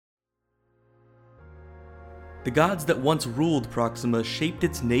The gods that once ruled Proxima shaped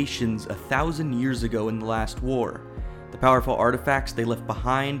its nations 1,000 years ago in the last war. The powerful artifacts they left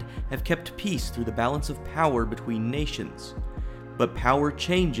behind have kept peace through the balance of power between nations. But power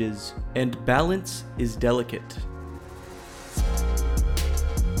changes, and balance is delicate.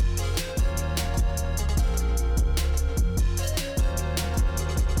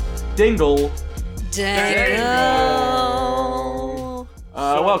 Dingle. Dangle.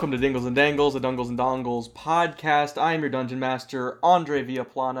 Welcome to Dingles and Dangles, a Dungles and Dongles podcast. I am your Dungeon Master, Andre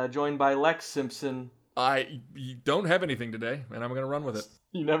Villaplana, joined by Lex Simpson. You don't have anything today, and I'm going to run with it.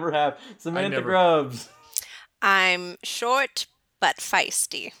 You never have. Samantha never. Grubbs. I'm short but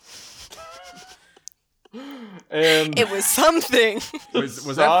feisty. And It was something. Was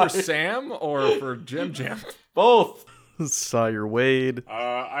that for Sam or for Jim Jam? both. Sire Wade.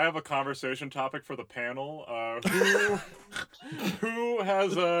 I have a conversation topic for the panel. Who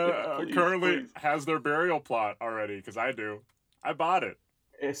has currently has their burial plot already? Because I do. I bought it.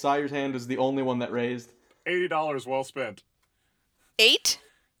 Sire's hand is the only one that raised. $80 well spent. 8?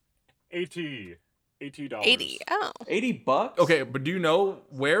 $80. 80. Oh. $80? Okay, but do you know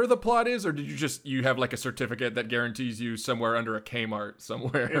where the plot is, or did you have like a certificate that guarantees you somewhere under a Kmart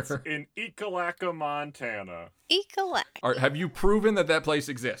somewhere? It's in Ekalaka, Montana. Ecolect. Have you proven that place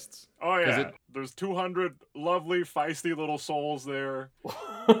exists? Oh yeah, it- there's 200 lovely, feisty little souls there,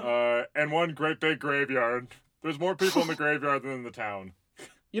 and one great big graveyard. There's more people in the graveyard than in the town.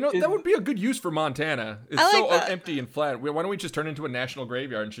 You know, that would be a good use for Montana. It's I like so that. empty and flat. Why don't we just turn it into a national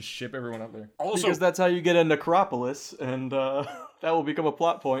graveyard and just ship everyone up there? Also, Because that's how you get a necropolis, and that will become a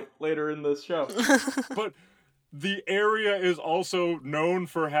plot point later in this show. but the area is also known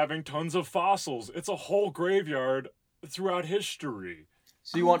for having tons of fossils. It's a whole graveyard throughout history.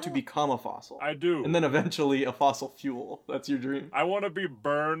 So you want to become a fossil. I do. And then eventually a fossil fuel. That's your dream. I want to be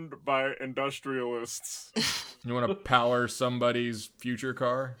burned by industrialists. You want to power somebody's future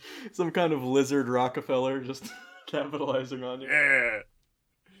car? Some kind of lizard Rockefeller just capitalizing on you. Yeah.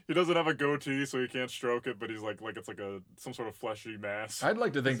 He doesn't have a goatee, so he can't stroke it, but he's like it's like some sort of fleshy mass. I'd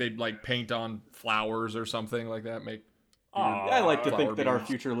like to think they'd like paint on flowers or something like that. I like to Flower think that our beans.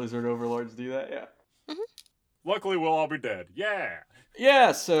 future lizard overlords do that, yeah. Luckily, we'll all be dead. Yeah.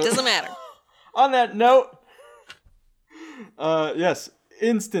 Yeah, so... Doesn't matter. On that note, yes,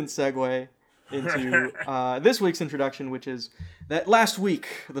 instant segue into this week's introduction, which is that last week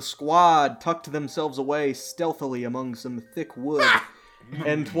the squad tucked themselves away stealthily among some thick wood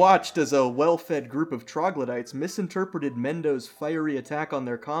and watched as a well-fed group of troglodytes misinterpreted Mendo's fiery attack on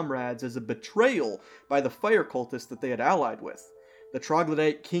their comrades as a betrayal by the fire cultists that they had allied with. The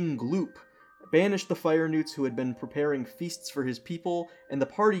troglodyte King Gloop banished the fire newts who had been preparing feasts for his people, and the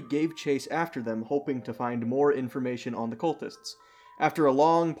party gave chase after them, hoping to find more information on the cultists. After a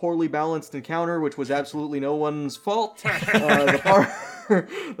long, poorly balanced encounter, which was absolutely no one's fault,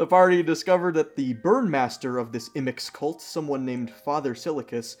 the party discovered that the burnmaster of this Imix cult, someone named Father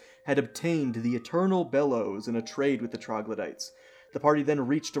Silicus, had obtained the Eternal Bellows in a trade with the troglodytes. The party then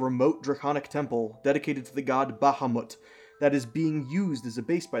reached a remote draconic temple dedicated to the god Bahamut, that is being used as a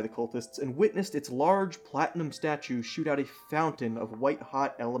base by the cultists, and witnessed its large platinum statue shoot out a fountain of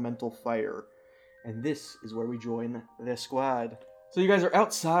white-hot elemental fire. And this is where we join the squad. So you guys are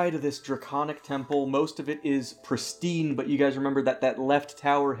outside of this draconic temple. Most of it is pristine, but you guys remember that left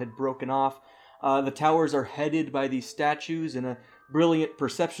tower had broken off. The towers are headed by these statues, and a brilliant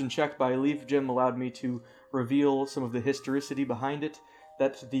perception check by Leaf Jim allowed me to reveal some of the historicity behind it.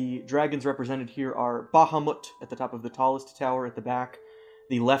 That the dragons represented here are Bahamut at the top of the tallest tower at the back.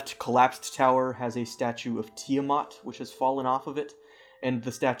 The left collapsed tower has a statue of Tiamat, which has fallen off of it. And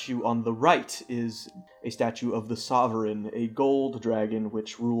the statue on the right is a statue of the Sovereign, a gold dragon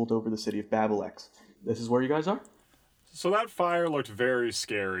which ruled over the city of Babylex. This is where you guys are? So that fire looked very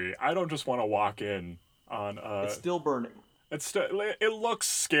scary. I don't just want to walk in on... It's still burning. It looks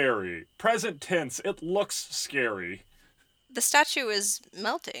scary. Present tense, it looks scary. The statue is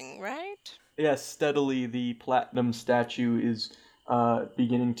melting, right? Yes, steadily the platinum statue is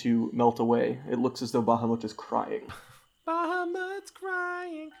beginning to melt away. It looks as though Bahamut is crying. Bahamut's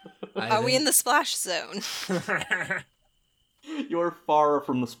crying. Are we in the splash zone? You're far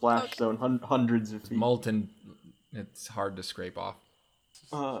from the splash zone, hundreds of feet. Molten. It's hard to scrape off.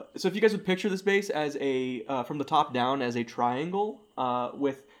 So if you guys would picture this base as from the top down as a triangle,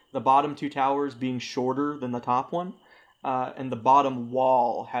 with the bottom two towers being shorter than the top one, and the bottom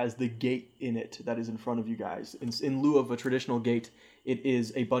wall has the gate in it that is in front of you guys. In lieu of a traditional gate, it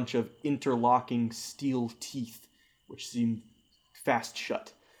is a bunch of interlocking steel teeth, which seem fast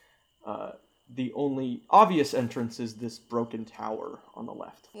shut. the only obvious entrance is this broken tower on the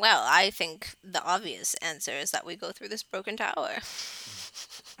left. Well, I think the obvious answer is that we go through this broken tower.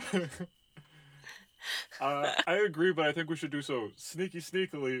 I agree, but I think we should do so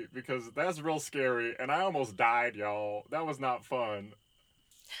sneakily because that's real scary, and I almost died, y'all. That was not fun.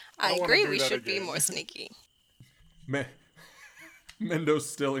 I agree, we should be more sneaky. Mendo's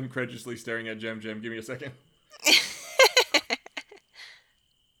still incredulously staring at Jem. Give me a second.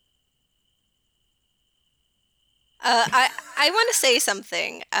 I want to say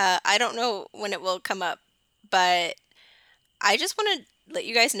something. I don't know when it will come up, but I just want to let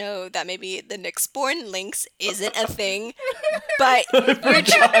you guys know that maybe the Nyxborn Lynx isn't a thing, but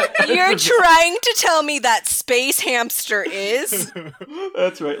you're trying to tell me that Space Hamster is?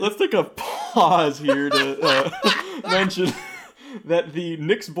 That's right. Let's take a pause here to mention that the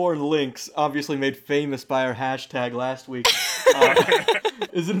Nyxborn Lynx, obviously made famous by our hashtag last week,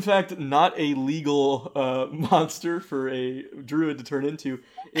 is in fact not a legal monster for a druid to turn into.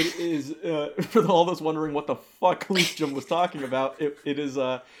 It is, for all those wondering what the fuck Leafjum was talking about, it is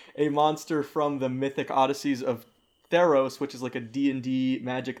a monster from the Mythic Odysseys of Theros, which is like a D&D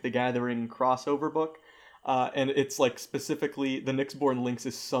Magic the Gathering crossover book. And it's like specifically, the Nyxborn Lynx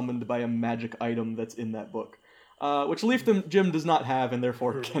is summoned by a magic item that's in that book. Which Leafjum does not have and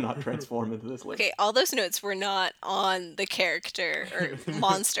therefore cannot transform into this lynx. Okay, all those notes were not on the character or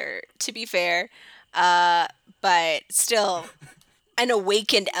monster, to be fair. But still, an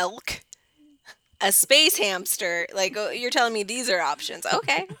awakened elk, a space hamster. Like, you're telling me these are options.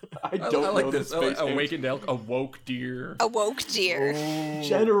 Okay. I don't like know this. the space Awakened elk, awoke deer. Awoke deer. Oh.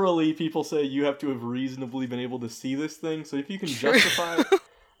 Generally, people say you have to have reasonably been able to see this thing, so if you can justify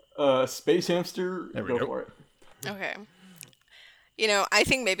space hamster, go for it. Okay. You know, I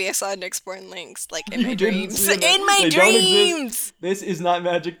think maybe I saw a Nyxborn Lynx, like, in my dreams. In my dreams! This is not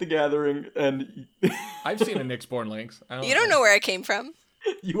Magic the Gathering, and... I've seen a Nyxborn Lynx. You don't know where I came from.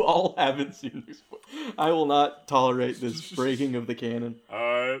 You all haven't seen Nyxborn. I will not tolerate this breaking of the canon.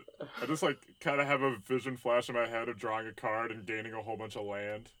 I just, like, kind of have a vision flash in my head of drawing a card and gaining a whole bunch of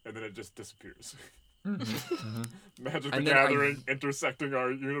land, and then it just disappears. Magic the Gathering intersecting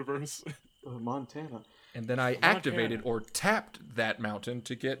our universe. Montana. And then I activated or tapped that mountain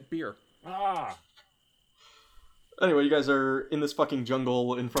to get beer. Anyway, you guys are in this fucking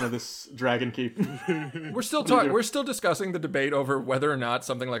jungle in front of this dragon keep. We're still discussing the debate over whether or not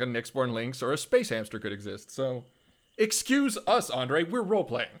something like a Nyxborn Lynx or a space hamster could exist. So, excuse us, Andre. We're role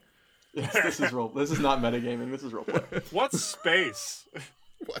playing. Yes, this is not metagaming. This is role playing. What's space?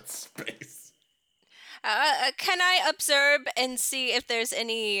 What's space? Can I observe and see if there's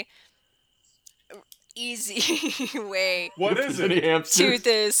any easy way What is it? to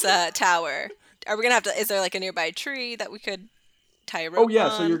this tower? Are we gonna have to? Is there like a nearby tree that we could tie a rope? Oh yeah,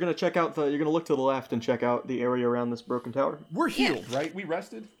 on? so you're gonna check out you're gonna look to the left and check out the area around this broken tower. We're healed, right? We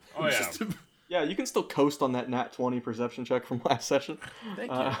rested. Oh yeah. Yeah, you can still coast on that nat 20 perception check from last session.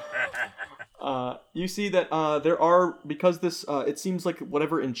 Thank you. You see that there are, because this it seems like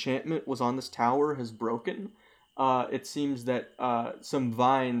whatever enchantment was on this tower has broken. It seems that some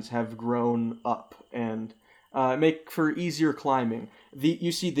vines have grown up and make for easier climbing.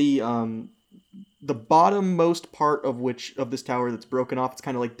 You see the bottommost part of this tower that's broken off. It's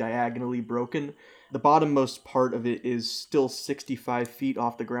kind of like diagonally broken. The bottommost part of it is still 65 feet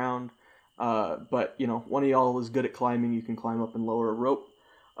off the ground. But one of y'all is good at climbing. You can climb up and lower a rope.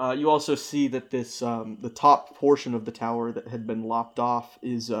 You also see that this the top portion of the tower that had been lopped off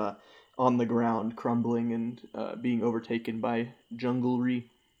is on the ground, crumbling and being overtaken by junglery.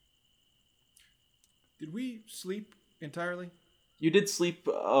 Did we sleep entirely? You did sleep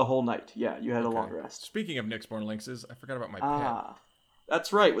a whole night. Yeah, you had a long rest. Speaking of Nyxborn Lynxes, I forgot about my pet.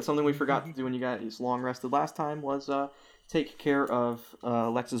 That's right. With something we forgot to do when you guys long rested last time was take care of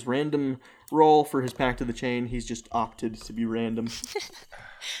Lex's random roll for his Pact of the Chain. He's just opted to be random.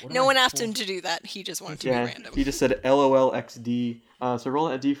 No one asked him to do that. He just wanted to be random. He just said LOLXD. So roll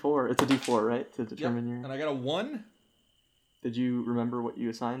a D4. It's a D4, right? To determine your... And I got a 1. Did you remember what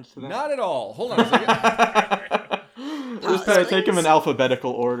you assigned to that? Not at all. Hold on a second. Just kind of take them in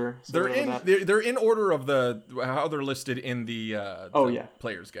alphabetical order. So they're in order of how they're listed in the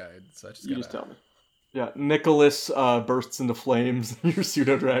player's guide. So I just tell me. Yeah, Nicholas bursts into flames. Your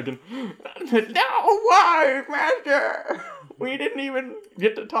pseudo dragon. No, why, Master? We didn't even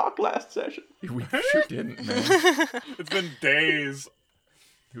get to talk last session. We sure didn't, man. It's been days.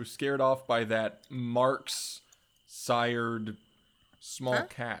 He was scared off by that Marx sired small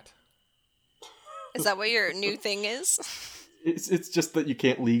cat. Is that what your new thing is? It's just that you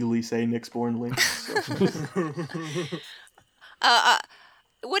can't legally say Nyxborn Lynx.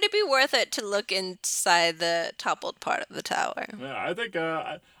 So. would it be worth it to look inside the toppled part of the tower? Yeah, I think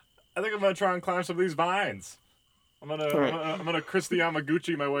I'm gonna try and climb some of these vines. I'm gonna Christy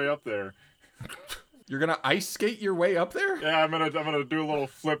Yamaguchi my way up there. You're gonna ice skate your way up there? Yeah, I'm gonna do a little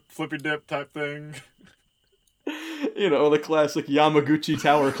flippy dip type thing. The classic Yamaguchi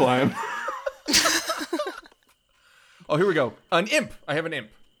tower climb. Oh, here we go. An imp. I have an imp.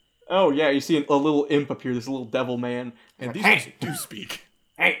 Oh, yeah, you see a little imp up here, this little devil man. And these ones do speak.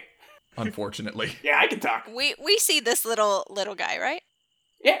 Hey. Unfortunately. Yeah, I can talk. We see this little guy, right?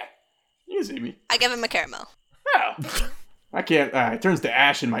 Yeah, you can see me. I give him a caramel. Oh. I can't, it turns to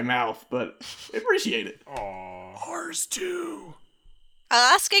ash in my mouth, but I appreciate it. Aww. Ours too.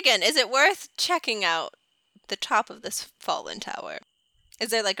 I'll ask again, is it worth checking out the top of this fallen tower? Is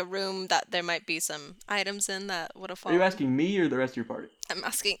there like a room that there might be some items in that would have Are fallen? you asking me or the rest of your party? I'm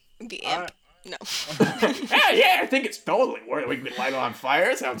asking the imp. No. Yeah, I think it's totally worth it. We can light it on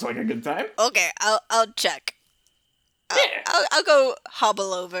fire. Sounds like a good time. Okay, I'll check. I'll go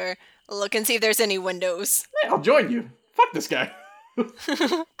hobble over, look and see if there's any windows. Yeah, I'll join you. Fuck this guy. What's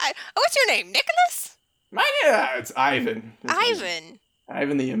your name, Nicholas? It's Ivan. Ivan.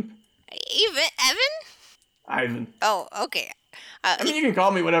 Ivan the imp. Evan? Ivan. Oh, okay. I mean, you can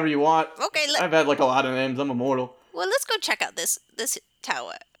call me whatever you want. Okay, I've had like a lot of names. I'm immortal. well, let's go check out this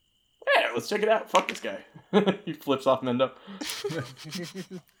tower. Yeah, let's check it out. Fuck this guy. He flips off Mendo.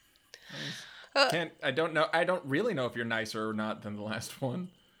 I don't really know if you're nicer or not than the last one.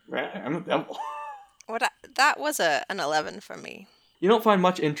 I'm a devil. That was an 11 for me. You don't find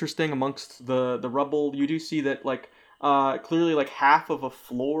much interesting amongst the rubble. You do see that clearly like half of a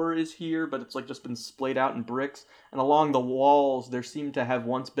floor is here, but it's like just been splayed out in bricks. And along the walls, there seem to have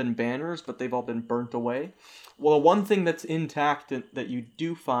once been banners, but they've all been burnt away. Well, the one thing that's intact that you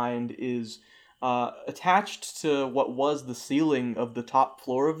do find is attached to what was the ceiling of the top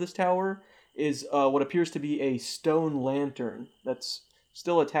floor of this tower is what appears to be a stone lantern that's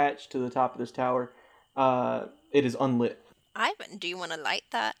still attached to the top of this tower. It is unlit. Ivan, do you want to light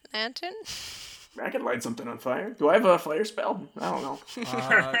that lantern? I can light something on fire. Do I have a fire spell? I don't know.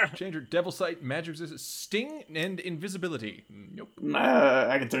 Change your devil sight, magic resistance, sting, and invisibility. Nope.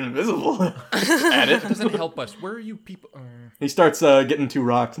 I can turn invisible. Add it. That doesn't help us. Where are you people? He starts getting two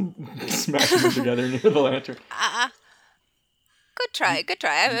rocks and smashing them together near the lantern. Good try.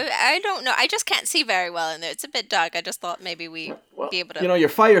 I don't know. I just can't see very well in there. It's a bit dark. I just thought maybe we'd be able to... your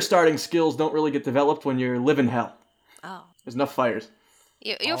fire starting skills don't really get developed when you live in hell. Oh. There's enough fires.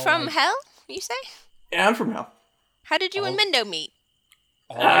 You're from hell, you say? Yeah, I'm from hell. How did you and Mendo meet?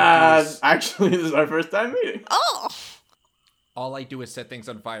 Actually, this is our first time meeting. Oh! All I do is set things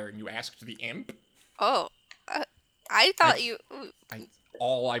on fire, and you asked the imp? Oh. I thought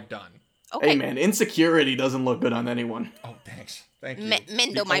All I've done. Okay. Hey, man, insecurity doesn't look good on anyone. Oh, thanks. Thank you.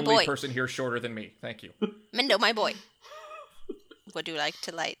 Mendo, my the only boy. person here shorter than me. Thank you. Mendo, my boy. Would you like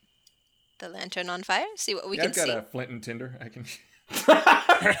to light the lantern on fire? See what we can see? I've got a flint and tinder. I can...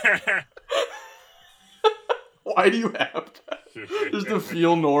 Why do you have that? Just to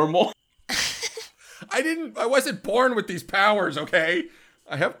feel normal? I wasn't born with these powers, okay?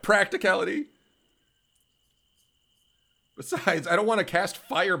 I have practicality. Besides, I don't want to cast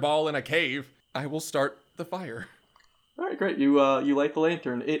fireball in a cave. I will start the fire. All right, great. You light the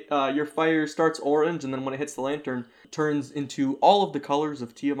lantern. Your fire starts orange, and then when it hits the lantern, it turns into all of the colors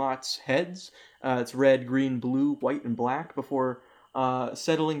of Tiamat's heads. It's red, green, blue, white, and black before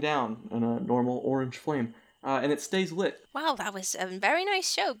settling down in a normal orange flame. And it stays lit. Wow, that was a very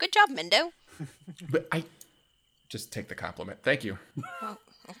nice show. Good job, Mendo. But I just take the compliment. Thank you. Well,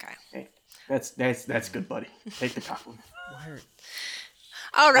 okay. Hey, that's good, buddy. Take the compliment.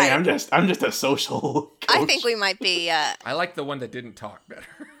 All right. Hey, I'm just a social coach. I think we might be I like the one that didn't talk better.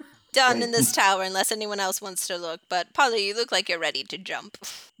 done in this tower unless anyone else wants to look. But Polly, you look like you're ready to jump.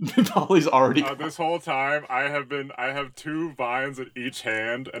 Polly's already. This whole time, I have two vines at each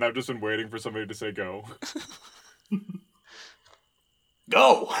hand, and I've just been waiting for somebody to say go.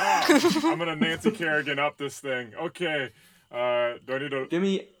 Go! I'm gonna Nancy Kerrigan up this thing. Okay. Do I need to... Give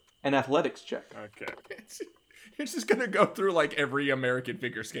me an athletics check. Okay. You're just gonna go through like every American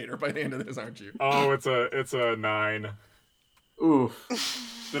figure skater by the end of this, aren't you? Oh, it's a 9. Oof.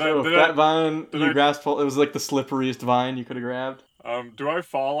 That vine you grasped, it was like the slipperiest vine you could have grabbed. Do I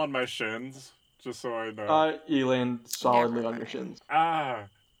fall on my shins? Just so I know. You land solidly on your shins. The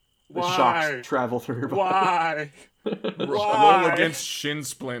The shocks travel through your body. Why? Roll against shin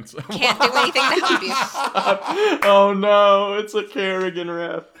splints. Can't do anything to help you. Oh no, it's a Kerrigan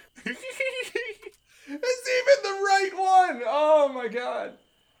ref. It's even the right one. Oh my god.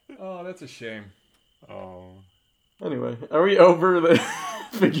 Oh, that's a shame. Oh. Anyway, are we over the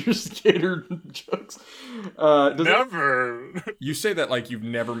figure skater jokes? Never. You say that like you've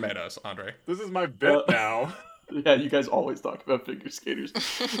never met us, Andre. This is my bit now. Yeah, you guys always talk about figure skaters.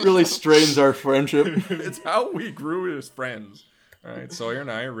 Really strains our friendship. It's how we grew as friends. All right, Sawyer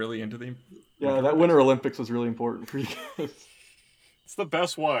and I are really into the... Yeah, that Winter Olympics was really important for you guys. It's the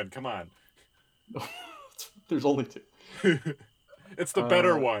best one. Come on. There's only 2. It's the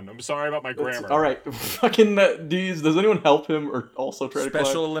better one. I'm sorry about my grammar. All right, fucking does anyone help him or also try to climb?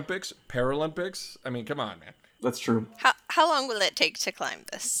 Special Olympics, Paralympics. I mean, come on, man. That's true. How long will it take to climb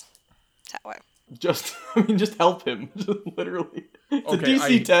this tower? Just help him. Just literally. It's Okay, a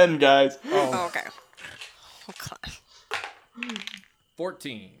DC 10, guys. Oh, okay. We'll climb.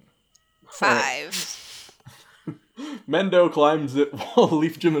 14. 5. Mendo climbs it while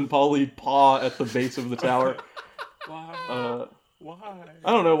Leaf Jim and Polly paw at the base of the tower. Why? Why?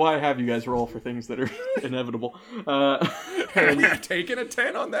 I don't know why I have you guys roll for things that are inevitable. Are you taking a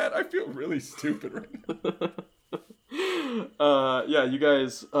 10 on that? I feel really stupid right now. Yeah, you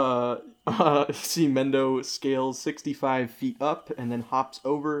guys see Mendo scales 65 feet up and then hops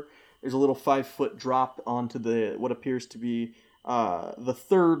over. There's a little 5-foot drop onto what appears to be the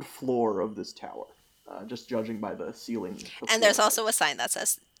 3rd floor of this tower, just judging by the ceiling. And there's also a sign that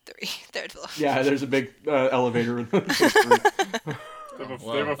says 3rd floor. Yeah, there's a big elevator in the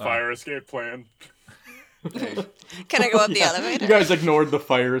They have a fire escape plan. Hey, Can I go up the elevator? You guys ignored the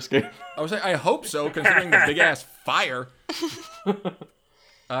fire escape. I was like, I hope so, considering the big ass fire.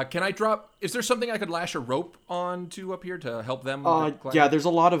 Can I drop? Is there something I could lash a rope onto up here to help them? climb? Yeah, there's a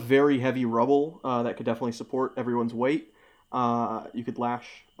lot of very heavy rubble that could definitely support everyone's weight. You could lash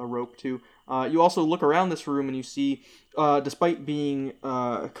a rope to. You also look around this room and you see, despite being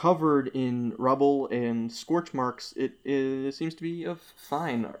covered in rubble and scorch marks, it seems to be of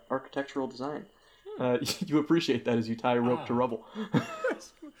fine architectural design. You appreciate that as you tie a rope to rubble.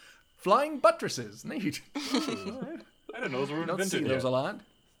 Flying buttresses, neat. I didn't know those were You don't see invented those yet. a lot.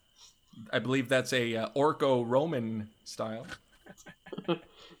 I believe that's a Orco-Roman style.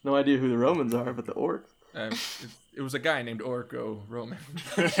 No idea who the Romans are, but the orcs. It was a guy named Orco-Roman.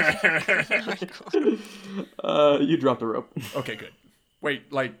 You dropped the rope. Okay, good.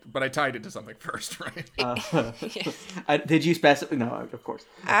 Wait, but I tied it to something first, right? Did you specify? No, of course.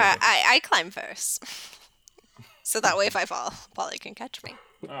 I climb first. So that way if I fall, Polly can catch me.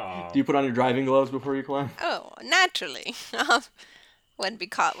 Aw. Do you put on your driving gloves before you climb? Oh, naturally. Wouldn't be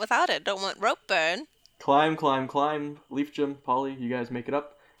caught without it. Don't want rope burn. Climb. Leaf Jim, Polly, you guys make it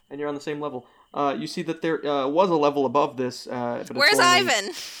up, and you're on the same level. You see that there was a level above this. But Where's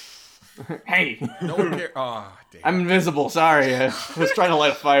Ivan? Hey! No one cares. Oh, damn. I'm invisible, sorry. I was trying to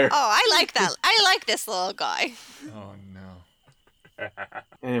light a fire. Oh, I like that. I like this little guy. Oh, no.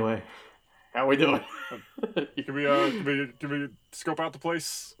 Anyway, how we doing? Can we scope out the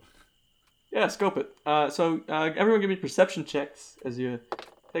place? Yeah, scope it. So everyone give me perception checks as you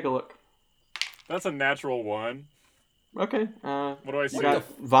take a look. That's a natural 1. Okay. What do I see? You got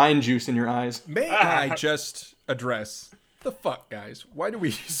vine juice in your eyes. May I just address the fuck, guys? Why do we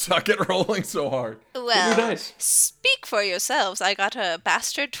suck at rolling so hard? Well, dice. speak for yourselves. I got a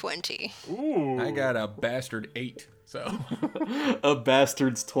bastard 20. Ooh. I got a bastard 8, so... A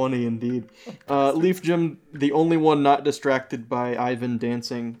bastard's 20 indeed. Leaf Jim, the only one not distracted by Ivan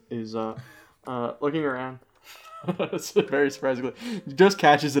dancing, is looking around. It's very surprisingly. Just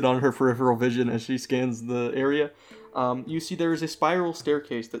catches it on her peripheral vision as she scans the area. You see there is a spiral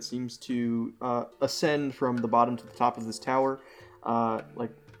staircase that seems to ascend from the bottom to the top of this tower,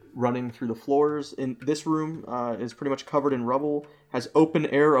 like running through the floors. In this room is pretty much covered in rubble, has open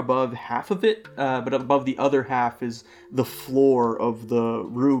air above half of it, but above the other half is the floor of the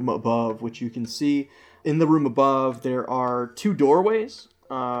room above, which you can see. In the room above, there are 2 doorways.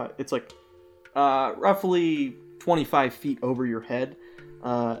 It's like roughly 25 feet over your head.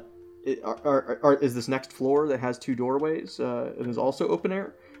 Is this next floor that has 2 doorways. It is also open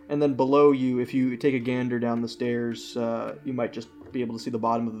air. And then below you, if you take a gander down the stairs, you might just be able to see the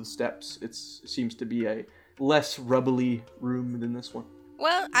bottom of the steps. It seems to be a less rubbly room than this one.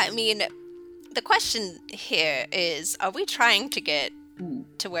 Well, I mean, the question here is, are we trying to get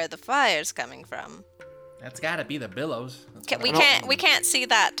to where the fire's coming from? That's gotta be the billows. We can't see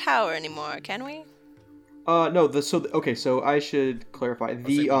that tower anymore, can we? No. So I should clarify.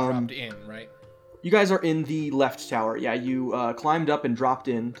 You dropped in, right? You guys are in the left tower. Yeah, you climbed up and dropped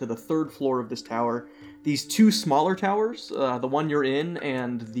in to the 3rd floor of this tower. These 2 smaller towers, the one you're in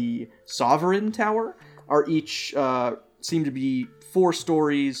and the Sovereign Tower, are each seem to be 4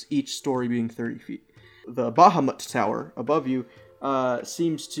 stories, each story being 30 feet. The Bahamut Tower above you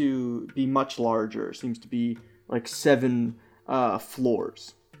seems to be much larger. Seems to be like 7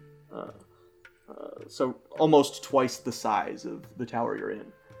 floors. So almost twice the size of the tower you're in.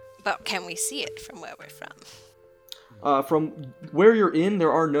 But can we see it from where we're from? From where you're in,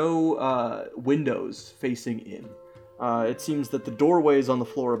 there are no windows facing in. It seems that the doorways on the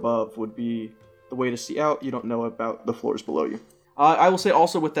floor above would be the way to see out. You don't know about the floors below you. I will say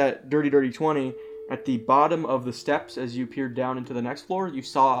also with that dirty 20, at the bottom of the steps as you peered down into the next floor, you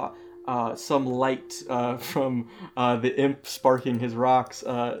saw some light from the imp sparking his rocks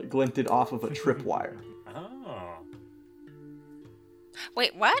glinted off of a tripwire. Oh.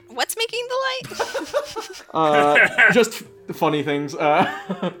 Wait, what? What's making the light? Just funny things.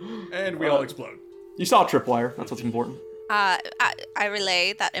 And we all explode. You saw a tripwire. That's what's important. I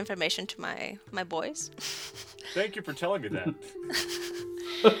relay that information to my boys. Thank you for telling me that.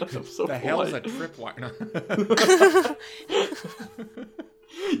 I'm so The hell is a polite. tripwire?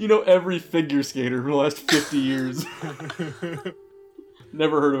 You know every figure skater for the last 50 years.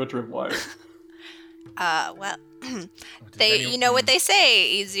 Never heard of a tripwire. Well, you know what they say,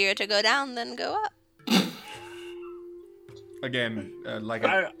 easier to go down than go up. Again,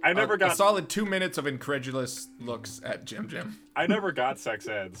 I never got a solid 2 minutes of incredulous looks at Jim. I never got sex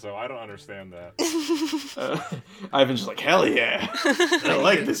ed, so I don't understand that. Ivan's just like, hell yeah. I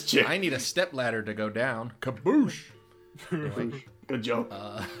like this chick. I need a step ladder to go down. Kaboosh! Anyway, Good joke.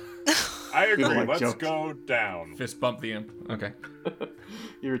 I agree. like Let's jokes. go down. fist bump the imp. Okay.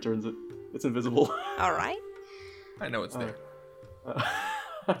 He returns it. It's invisible. All right. I know it's there.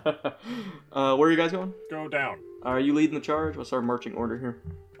 Where are you guys going? Go down. Are you leading the charge? What's our marching order here?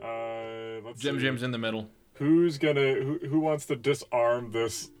 Let's see. Jim's in the middle. Who wants to disarm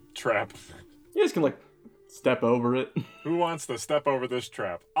this trap? You guys can, step over it. Who wants to step over this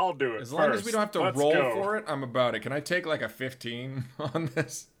trap? I'll do it. As long as first. we don't have to Let's roll go. for it, I'm about it. Can I take a 15 on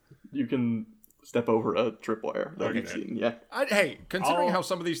this? You can step over a tripwire that you've Okay. seen, yeah. Hey, considering I'll- how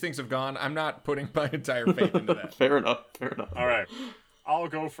some of these things have gone, I'm not putting my entire faith into that. Fair enough. All right. I'll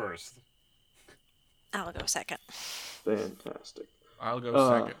go first. I'll go second. Fantastic. I'll go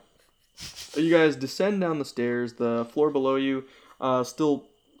second. You guys descend down the stairs. The floor below you still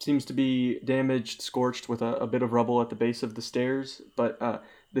seems to be damaged, scorched with a bit of rubble at the base of the stairs. But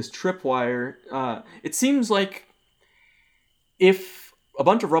this tripwire, it seems like if a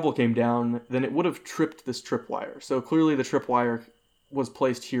bunch of rubble came down, then it would have tripped this tripwire. So clearly the tripwire was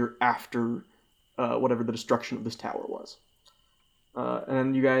placed here after whatever the destruction of this tower was. And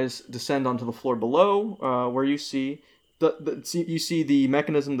then you guys descend onto the floor below, where you see the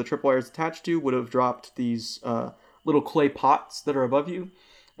mechanism the tripwire is attached to would have dropped these little clay pots that are above you,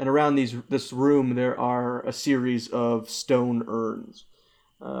 and around this room there are a series of stone urns,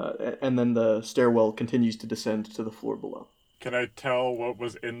 and then the stairwell continues to descend to the floor below. Can I tell what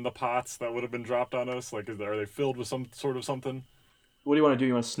was in the pots that would have been dropped on us? Are they filled with some sort of something? What do you want to do?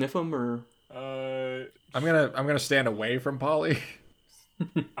 You want to sniff them, or I'm gonna stand away from Polly.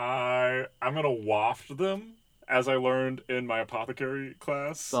 I'm gonna waft them, as I learned in my apothecary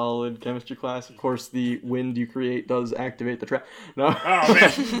class. solid chemistry class? Of course, the wind you create does activate the trap. No, Oh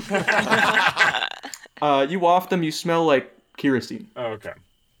man. you waft them. You smell like kerosene. Okay.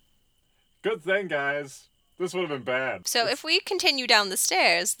 Good thing, guys. This would have been bad. So if we continue down the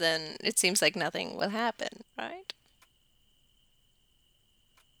stairs, then it seems like nothing will happen, right?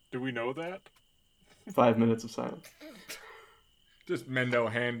 Do we know that? 5 minutes of silence. Just Mendo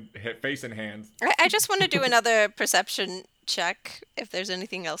face in hands. I just want to do another perception check if there's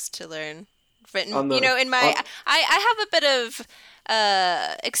anything else to learn. Written, On the- in my I have a bit of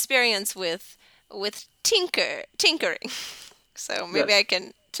experience with tinkering, so maybe Yes. I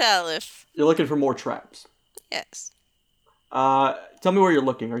can tell if You're looking for more traps. yes. Tell me where you're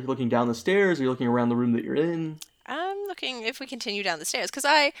looking. Are you looking down the stairs? Are you looking around the room that you're in? I'm looking if we continue down the stairs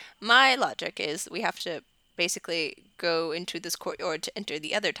because my logic is we have to basically go into this courtyard to enter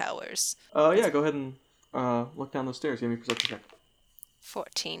the other towers. Yeah, go ahead and look down those stairs. Give me a perception check.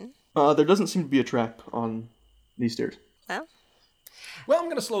 14. There doesn't seem to be a trap on these stairs. Well, I'm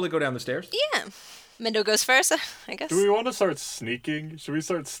gonna slowly go down the stairs. yeah. Mendo goes first, I guess. Do we want to start sneaking? Should we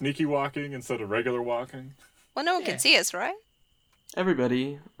start sneaky walking instead of regular walking? Well, no one can see us, right?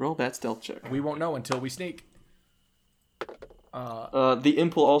 Everybody, roll that stealth check. We won't know until we sneak. The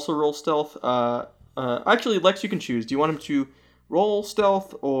imp will also roll stealth. Actually, Lex, you can choose. Do you want him to roll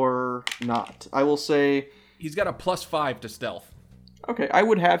stealth or not? I will say... He's got a +5 to stealth. Okay, I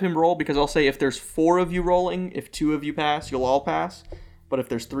would have him roll because I'll say if there's 4 of you rolling, if 2 of you pass, you'll all pass. But if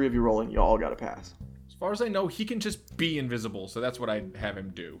there's 3 of you rolling, you all gotta pass. As far as I know, he can just be invisible, so that's what I'd have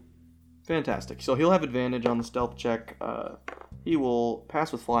him do. Fantastic. So he'll have advantage on the stealth check. He will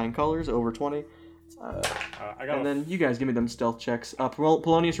pass with flying colors over 20. I got. And then you guys give me them stealth checks.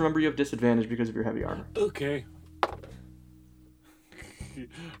 Polonius, remember you have disadvantage because of your heavy armor. Okay.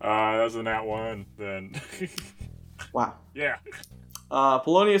 That's a nat 1, then. Wow. Yeah.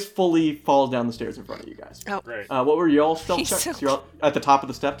 Polonius fully falls down the stairs in front of you guys. Oh, Great. What were y'all stealth He's checks? so You're all at the top of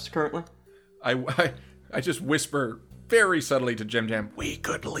the steps currently? I just whisper very subtly to Jim Jam, we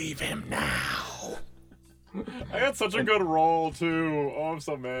could leave him now. I had such a good roll, too. Oh, I'm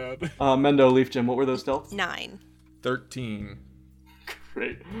so mad. Mendo, Leaf Jim, what were those stealths? 9. 13.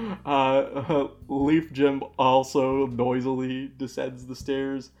 Great. Leaf Jim also noisily descends the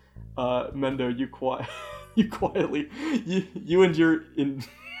stairs. Mendo, you quietly, you and your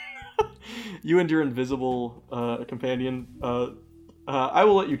you and your invisible companion. I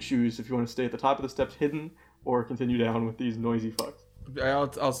will let you choose if you want to stay at the top of the steps hidden or continue down with these noisy fucks.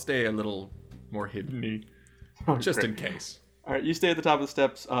 I'll stay a little more hidden-y, just in case. All right, you stay at the top of the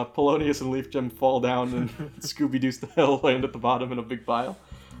steps. Polonius and Leaf Gem fall down, and Scooby-Doo style land at the bottom in a big pile.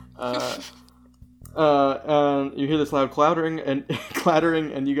 And you hear this loud clattering, and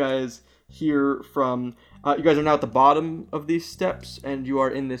you guys hear from. You guys are now at the bottom of these steps, and you are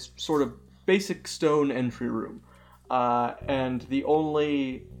in this sort of basic stone entry room. And the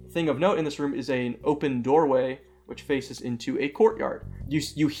only thing of note in this room is an open doorway which faces into a courtyard.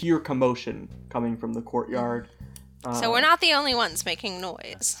 You hear commotion coming from the courtyard. So we're not the only ones making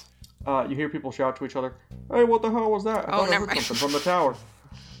noise. You hear people shout to each other, "Hey, what the hell was that? I thought I never heard mind. something from the tower."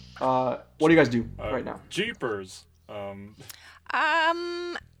 What do you guys do right now? Jeepers. I'm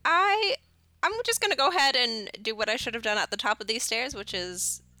just gonna go ahead and do what I should have done at the top of these stairs, which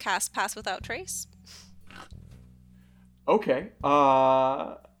is cast Pass Without Trace. Okay.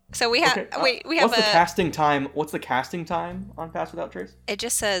 So we have we have what's the casting time? What's the casting time on Pass Without Trace? It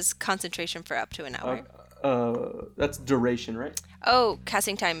just says concentration for up to an hour. That's duration, right? Oh,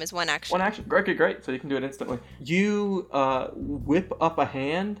 casting time is 1 action. 1 action. Great. So you can do it instantly. You whip up a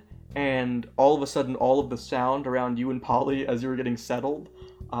hand, and all of a sudden, all of the sound around you and Polly as you were getting settled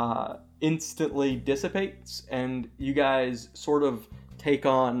instantly dissipates, and you guys sort of take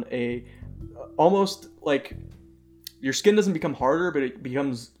on almost like your skin doesn't become harder, but it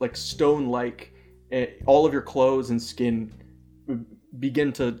becomes like stone-like. All of your clothes and skin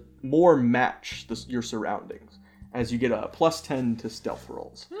begin to more match your surroundings as you get a +10 to stealth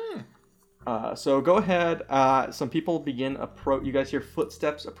rolls. So go ahead. Some people begin you guys hear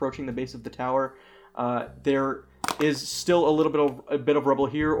footsteps approaching the base of the tower. There is still a bit of rubble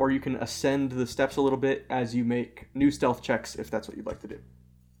here, or you can ascend the steps a little bit as you make new stealth checks if that's what you'd like to do.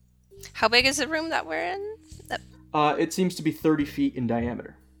 How big is the room that we're in? It seems to be 30 feet in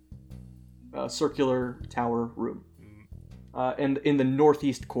diameter. Circular tower room. And in the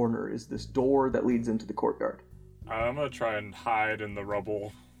northeast corner is this door that leads into the courtyard. I'm gonna try and hide in the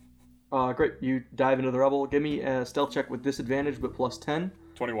rubble. Great. You dive into the rubble. Give me a stealth check with disadvantage, but +10.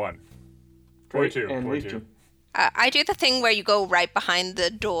 21. Great. 22. And 22. I do the thing where you go right behind the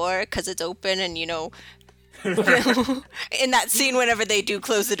door because it's open, and in that scene, whenever they do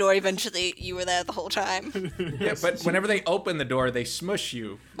close the door, eventually you were there the whole time. Yeah, but whenever they open the door, they smush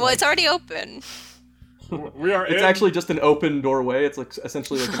you. Well, it's already open. It's actually just an open doorway. It's like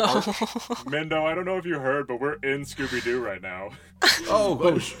essentially like an arch. Mendo, I don't know if you heard, but we're in Scooby-Doo right now.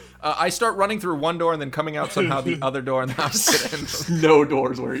 I start running through one door and then coming out somehow the other door on the opposite end. No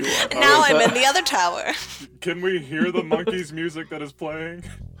doors where you are. Now I'm in the other tower. Can we hear the monkeys' music that is playing?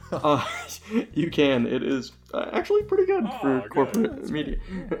 You can. It is actually pretty good for good. corporate media.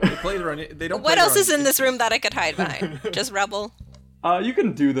 They play their own. They don't. What play else their is in this room that I could hide behind? Just rubble. You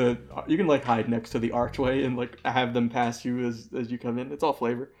can like hide next to the archway and like have them pass you as you come in. It's all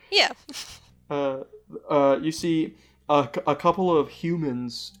flavor. Yeah. You see a couple of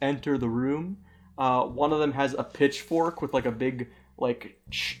humans enter the room. One of them has a pitchfork with like a big like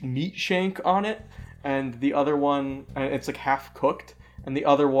meat shank on it, and the other one it's like half cooked, and the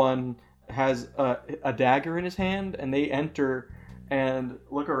other one has a dagger in his hand. And they enter and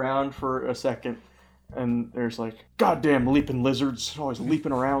look around for a second. And there's like, goddamn leaping lizards always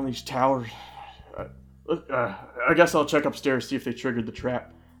leaping around these towers. I guess I'll check upstairs, see if they triggered the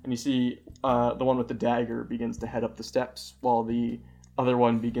trap. And you see the one with the dagger begins to head up the steps, while the other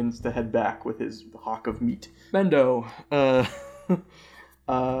one begins to head back with his hawk of meat. Mendo,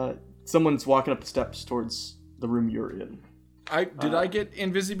 someone's walking up the steps towards the room you're in. Did I get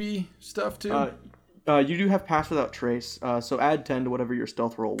Invisibi stuff too? You do have Pass Without Trace, so add 10 to whatever your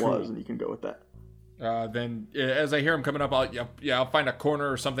stealth roll was, and you can go with that. Then, as I hear him coming up, I'll find a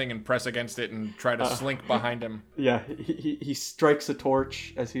corner or something and press against it and try to slink behind him. Yeah, he strikes a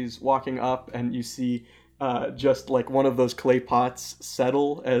torch as he's walking up, and you see just like one of those clay pots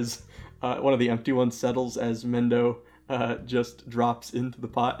settle as One of the empty ones settles as Mendo just drops into the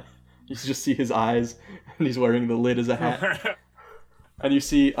pot. You just see his eyes, and he's wearing the lid as a hat. And you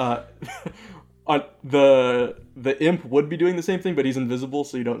see the imp would be doing the same thing, but he's invisible,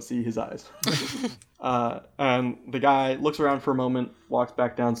 so you don't see his eyes. And the guy looks around for a moment, walks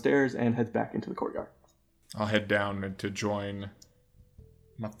back downstairs, and heads back into the courtyard. I'll head down to join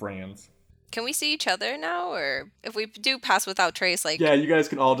my friends. Can we see each other now, or if we do pass without trace, like... Yeah, you guys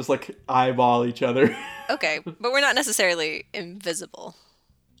can all just, like, eyeball each other. Okay, but we're not necessarily invisible.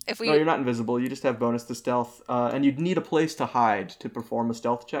 No, you're not invisible. You just have bonus to stealth, and you'd need a place to hide to perform a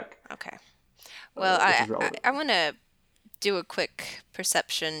stealth check. Okay. Well, I want to do a quick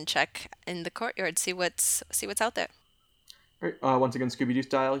perception check in the courtyard, see what's out there. All right, once again, Scooby-Doo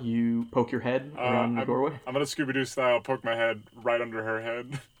style, you poke your head around the doorway. I'm gonna Scooby-Doo style poke my head right under her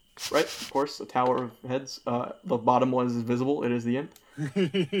head. Right, of course, a tower of heads. The bottom one is visible. It is the imp.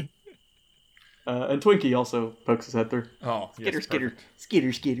 And Twinkie also pokes his head through. Oh, skitter, yes, skitter,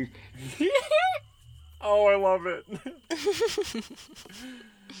 skitter, skitter. Oh, I love it.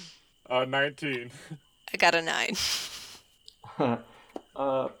 19. I got a 9.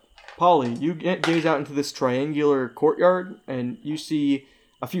 Polly, you gaze out into this triangular courtyard, and you see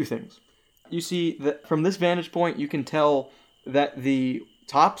a few things. You see that from this vantage point, you can tell that the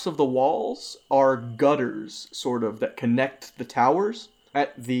tops of the walls are gutters, sort of, that connect the towers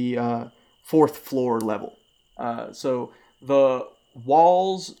at the 4th floor level. So the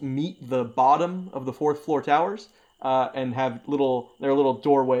walls meet the bottom of the 4th floor towers and have little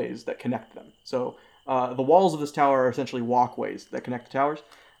doorways that connect them. So the walls of this tower are essentially walkways that connect the towers.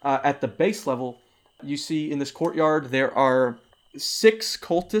 At the base level, you see in this courtyard there are 6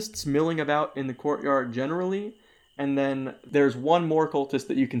 cultists milling about in the courtyard generally, and then there's one more cultist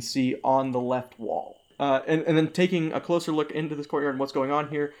that you can see on the left wall. And then taking a closer look into this courtyard and what's going on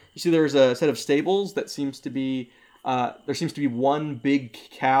here, you see there's a set of stables that seems to be one big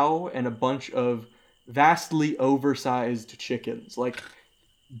cow and a bunch of vastly oversized chickens, like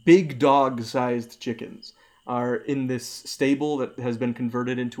big dog-sized chickens, are in this stable that has been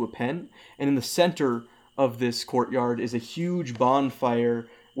converted into a pen. And in the center of this courtyard is a huge bonfire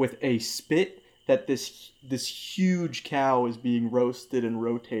with a spit that this huge cow is being roasted and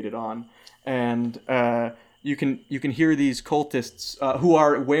rotated on. And you can hear these cultists who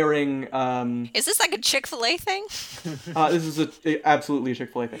are wearing... Is this like a Chick-fil-A thing? This is absolutely a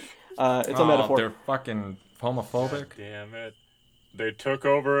Chick-fil-A thing. It's a metaphor. They're fucking homophobic. God damn it. They took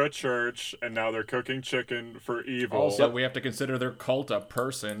over a church, and now they're cooking chicken for evil. Also, we have to consider their cult a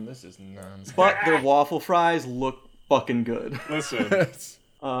person. This is nonsense. But their waffle fries look fucking good. Listen.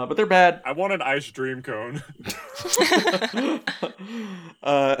 But they're bad. I want an ice dream cone.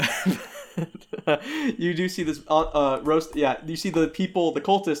 You do see this roast. Yeah, you see the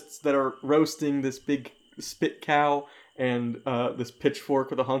cultists that are roasting this big spit cow and this pitchfork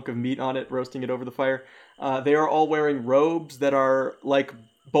with a hunk of meat on it, roasting it over the fire. They are all wearing robes that are like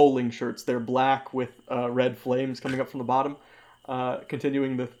bowling shirts. They're black with red flames coming up from the bottom,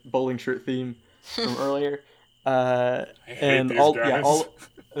 continuing the bowling shirt theme from earlier. They're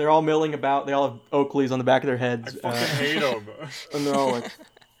all milling about. They all have Oakleys on the back of their heads. I fucking hate them. And they're all like,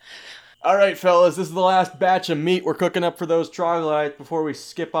 "All right, fellas, this is the last batch of meat we're cooking up for those troglodytes before we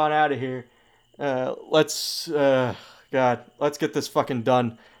skip on out of here. Let's get this fucking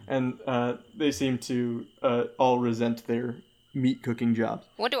done." And they seem to all resent their meat cooking jobs.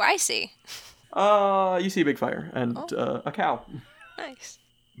 What do I see? You see a big fire and a cow. Nice.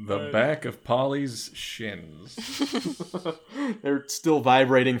 The back of Polly's shins. They're still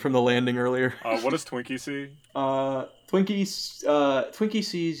vibrating from the landing earlier. What does Twinkie see? Twinkie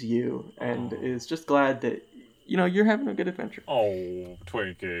sees you and is just glad that you're having a good adventure. Oh,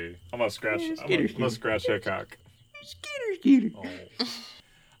 Twinkie! I'm gonna scratch Hickok. Skitter.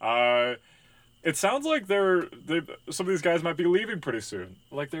 Oh. It sounds like some of these guys might be leaving pretty soon.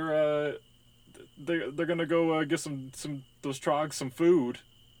 Like they're gonna go get those trogs some food.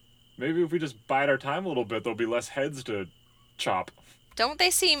 Maybe if we just bide our time a little bit, there'll be less heads to chop. Are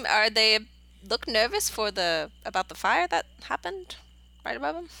they look nervous about the fire that happened right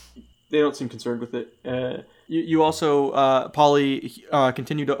above them? They don't seem concerned with it. You also, Polly,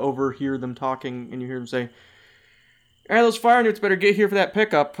 continue to overhear them talking, and you hear them say, "All right, those fire newts better get here for that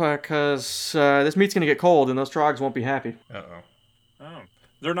pickup, because this meat's going to get cold, and those trogs won't be happy." Uh-oh. Oh,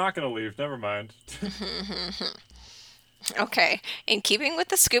 they're not going to leave. Never mind. Okay, in keeping with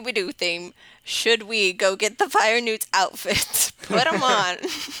the Scooby-Doo theme, should we go get the fire newts outfits, put them on,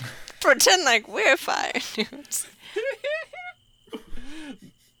 pretend like we're fire newts?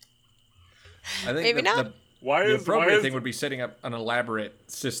 I think Maybe not. The appropriate thing would be setting up an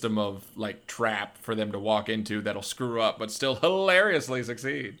elaborate system of like trap for them to walk into that'll screw up, but still hilariously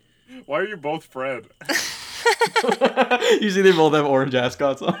succeed. Why are you both Fred? You see, they both have orange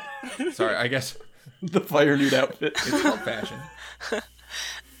ascots on. Sorry, I guess the fire nude outfit. It's called fashion.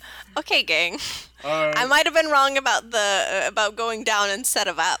 Okay, gang. I might have been wrong about going down instead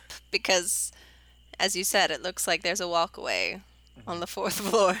of up because, as you said, it looks like there's a walkway on the 4th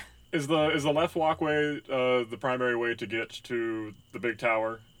floor. Is the left walkway the primary way to get to the big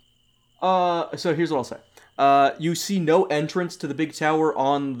tower? So here's what I'll say. You see no entrance to the big tower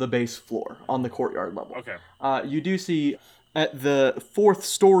on the base floor, on the courtyard level. Okay. You do see at the 4th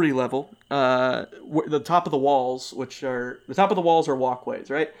story level, the top of the walls, the top of the walls are walkways,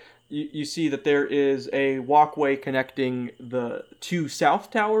 right? You see that there is a walkway connecting the 2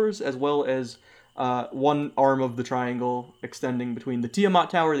 south towers, as well as one arm of the triangle extending between the Tiamat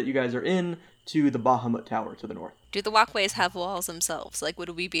Tower that you guys are in to the Bahamut Tower to the north. Do the walkways have walls themselves? Like, would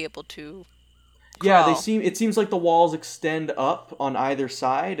we be able to crawl? Yeah, it seems like the walls extend up on either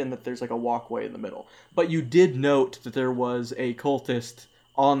side and that there's like a walkway in the middle. But you did note that there was a cultist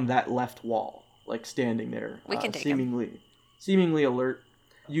on that left wall, like standing there, we can take him. Seemingly alert.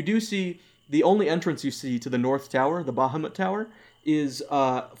 You do see the only entrance you see to the North Tower, the Bahamut Tower, is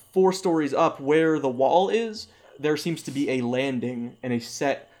 4 stories up where the wall is. There seems to be a landing and a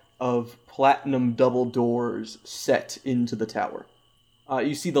set of platinum double doors set into the tower.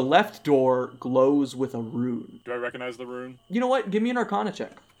 You see the left door glows with a rune. Do I recognize the rune? You know what? Give me an Arcana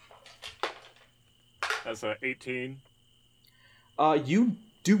check. That's a 18. You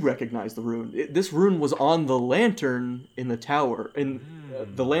do recognize the rune. This rune was on the lantern in the tower,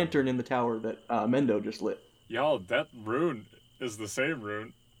 the lantern in the tower that Mendo just lit. Y'all, that rune is the same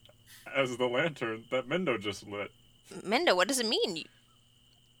rune as the lantern that Mendo just lit. Mendo, what does it mean?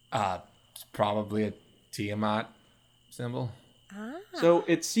 It's probably a Tiamat symbol. So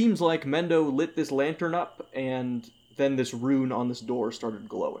it seems like Mendo lit this lantern up, and then this rune on this door started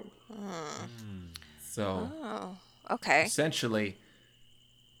glowing. So, okay. Essentially,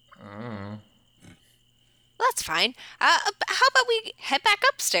 That's fine. How about we head back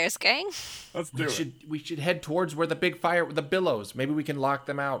upstairs, gang? Let's do it. We should head towards where the big fire with the billows. Maybe we can lock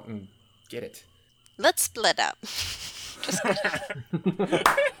them out and get it. Let's split up.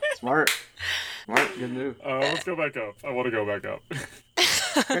 Smart, good move. Let's go back up. I want to go back up.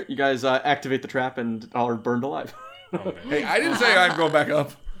 Okay, you guys activate the trap and all are burned alive. Hey, I didn't say I'd go back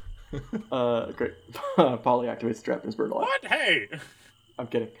up. Great. Polly activates the trap and is burned alive. What? Hey! I'm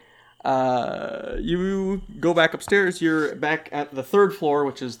kidding. You go back upstairs. You're back at the 3rd floor,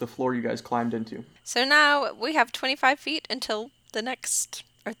 which is the floor you guys climbed into. So now we have 25 feet until the next,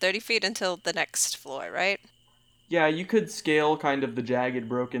 or 30 feet until the next floor, right? Yeah, you could scale kind of the jagged,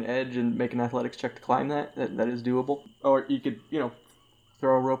 broken edge and make an athletics check to climb that. That is doable. Or you could,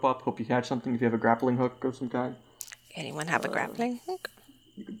 throw a rope up, hope you catch something if you have a grappling hook of some kind. Anyone have a grappling hook?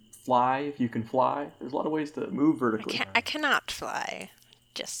 You could fly if you can fly. There's a lot of ways to move vertically. I cannot fly.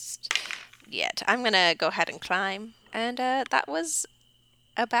 Just yet. I'm going to go ahead and climb. And that was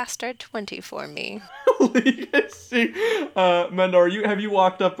a bastard 20 for me. Holy see. Mendo, have you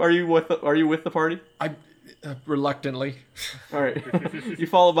walked up? Are you with the party? I reluctantly. All right. You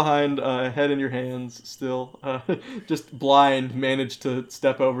follow behind, head in your hands still. Just blind, manage to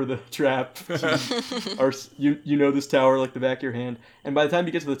step over the trap. You know this tower like the back of your hand. And by the time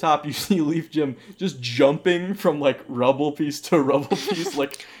you get to the top, you see Leaf Jim just jumping from like rubble piece to rubble piece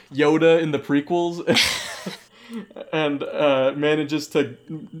like Yoda in the prequels. And manages to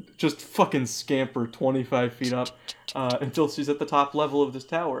just fucking scamper 25 feet up until she's at the top level of this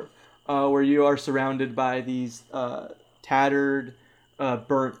tower. Where you are surrounded by these tattered,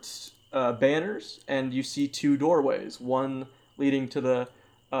 burnt banners, and you see 2 doorways. One leading to the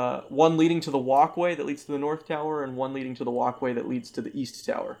walkway that leads to the North Tower, and one leading to the walkway that leads to the East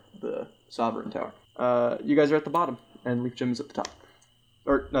Tower, the Sovereign Tower. You guys are at the bottom, and Leaf Jim's at the top.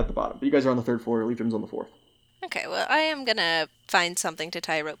 Or, not the bottom, but you guys are on the 3rd floor, Leaf Jim's on the 4th. Okay, well, I am gonna find something to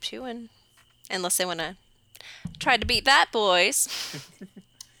tie a rope to, and unless they want to try to beat that, boys.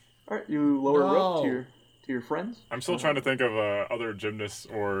 All right, you lower a rope to your friends. I'm still trying to think of other gymnasts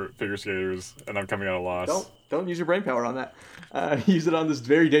or figure skaters, and I'm coming at a loss. Don't use your brain power on that. Use it on this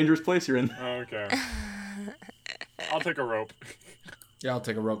very dangerous place you're in. Okay. I'll take a rope. Yeah, I'll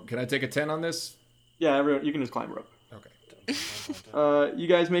take a rope. Can I take a 10 on this? Yeah, everyone, you can just climb a rope. Okay. You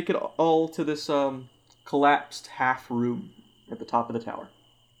guys make it all to this collapsed half room at the top of the tower.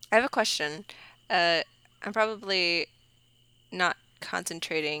 I have a question. I'm probably not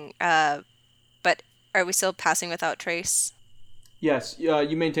concentrating, but are we still passing without trace? Yes,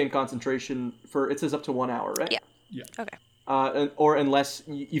 you maintain concentration for, it says up to 1 hour, right? Yeah. Yeah. Okay. Or unless,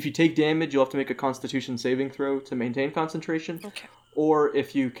 if you take damage, you'll have to make a Constitution saving throw to maintain concentration. Okay. Or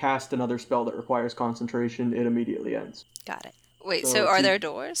if you cast another spell that requires concentration, it immediately ends. Got it. Wait, So so are two- there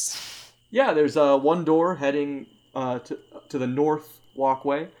doors? Yeah, there's one door heading to the north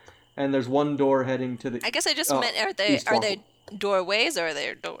walkway, and there's one door heading to the... I guess I just Oh, meant, are east they walkway. doorways or are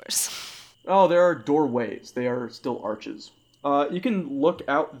they doors? Oh, there are doorways. They are still arches. You can look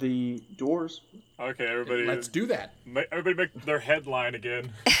out the doors. Okay, everybody. Let's do that. Everybody make their headline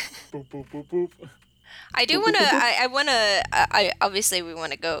again. Boop boop boop boop. I do want to. I want to. I obviously we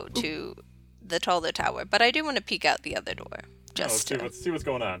want to go to the taller tower, but I do want to peek out the other door. Just Let's see what's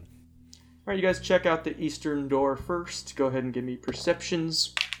going on. All right, you guys check out the eastern door first. Go ahead and give me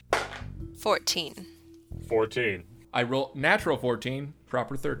perceptions. 14. 14. I roll natural 14,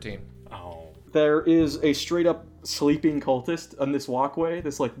 proper 13. Oh. There is a straight up sleeping cultist on this walkway,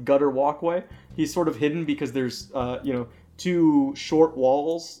 this like gutter walkway. He's sort of hidden because there's two short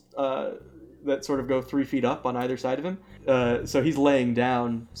walls that sort of go 3 feet up on either side of him. So he's laying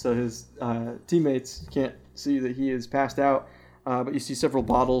down, so his teammates can't see that he is passed out. But you see several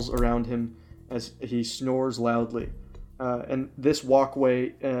bottles around him as he snores loudly. And this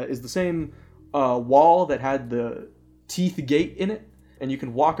walkway is the same wall that had the teeth gate in it, and you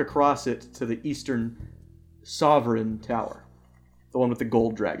can walk across it to the eastern Sovereign Tower, the one with the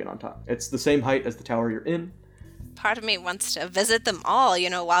gold dragon on top. It's the same height as the tower you're in. Part of me wants to visit them all,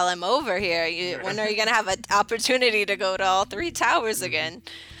 while I'm over here. When are you going to have an opportunity to go to all 3 towers again?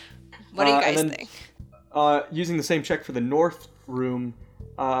 What do you guys think? Using the same check for the north room,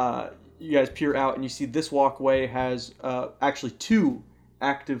 you guys peer out and you see this walkway has actually 2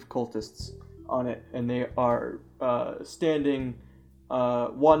 active cultists on it, and they are standing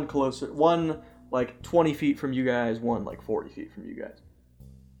one like 20 feet from you guys, one like 40 feet from you guys.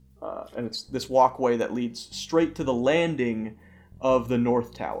 And it's this walkway that leads straight to the landing of the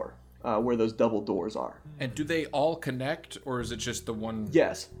north tower, where those double doors are. And do they all connect, or is it just the one?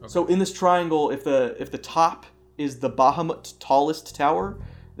 Yes. Okay. So in this triangle, if the top is the Bahamut tallest tower,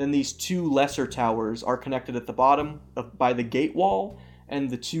 then these 2 lesser towers are connected at the bottom by the gate wall, and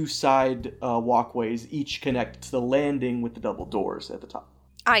the 2 side walkways each connect to the landing with the double doors at the top.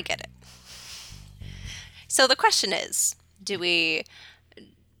 I get it. So the question is, do we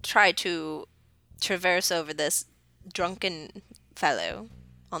try to traverse over this drunken fellow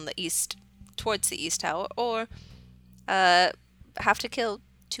on the east, towards the east tower, or have to kill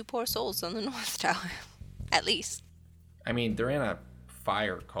 2 poor souls on the north tower, at least? I mean, they're in a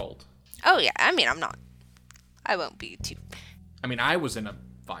fire cult. Oh yeah, I won't be too... I mean, I was in a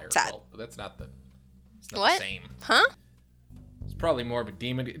fire cult, but that's not the What? same. Huh? It's probably more of a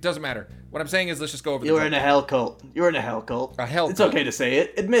demon. It doesn't matter. What I'm saying is, let's just go over You were in a hell cult. You were in a hell cult. A hell It's cult. okay to say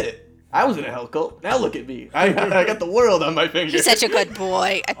it. Admit it. I was in a hell cult. Now look at me. I got the world on my finger. He's such a good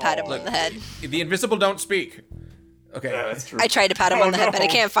boy. I pat him on the head. The invisible don't speak. Okay. Yeah, that's true. I tried to pat him on the head, but I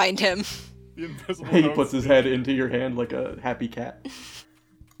no. can't find him. The invisible He notes. puts his head into your hand like a happy cat.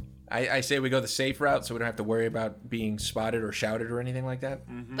 I say we go the safe route so we don't have to worry about being spotted or shouted or anything like that.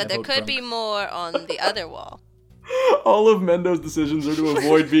 But there vote could drunk. be more on the other wall. All of Mendo's decisions are to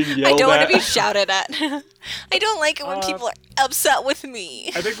avoid being yelled I don't want at. to be shouted at. I don't like it when people are upset with me.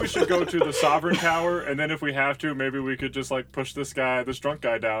 I think we should go to the Sovereign Tower, and then if we have to, maybe we could just like push this drunk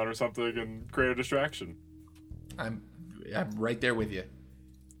guy down or something and create a distraction. I'm right there with you.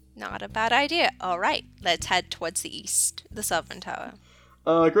 Not a bad idea. All right, let's head towards the east, the Sovereign Tower.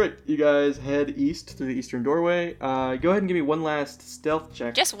 Great. You guys head east through the eastern doorway. Go ahead and give me one last stealth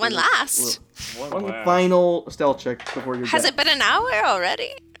check. Just one last? One last. final stealth check before you're Has dead. it been an hour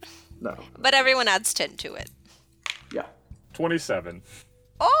already? No. But everyone adds 10 to it. Yeah. 27.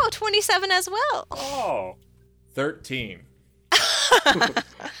 Oh, 27 as well. Oh. 13.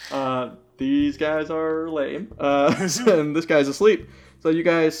 These guys are lame. And this guy's asleep. So you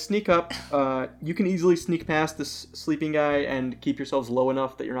guys sneak up. You can easily sneak past this sleeping guy and keep yourselves low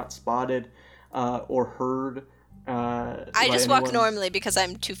enough that you're not spotted or heard. I just walk normally because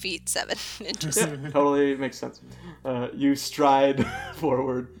I'm 2 feet 7 inches. Yeah, totally makes sense. You stride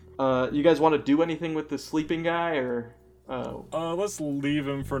forward. You guys want to do anything with the sleeping guy, or? Let's leave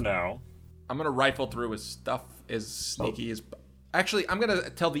him for now. I'm going to rifle through his stuff as sneaky as... Actually, I'm going to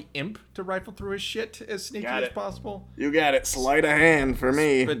tell the imp to rifle through his shit as sneaky Got as it. possible. You got it. Sleight of hand for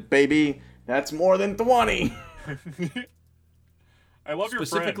me, But- baby. That's more than 20. I love your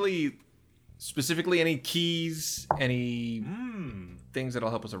friend. Specifically, any keys, any things that'll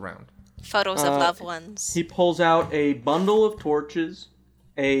help us around. Photos of loved ones. He pulls out a bundle of torches,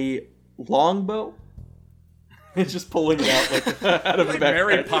 a longbow, It's just pulling it out like out of a backpack.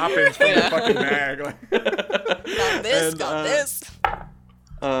 Mary Poppins from the fucking bag. Got this.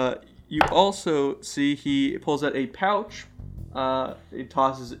 You also see he pulls out a pouch. He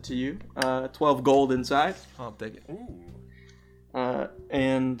tosses it to you. 12 gold inside. I'll take it. Ooh.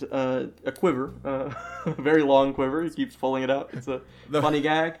 And a quiver. A very long quiver. He keeps pulling it out. It's a funny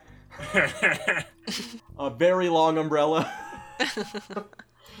gag. A very long umbrella.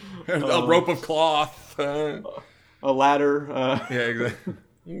 A rope of cloth. A ladder. Yeah, exactly.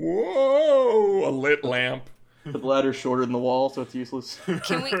 Whoa! A lit lamp. The ladder's shorter than the wall, so it's useless.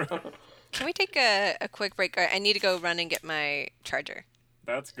 Can we take a quick break? I need to go run and get my charger.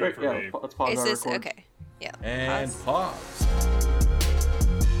 That's good for me. Let's pause Is our this record. okay? Yeah. And pause.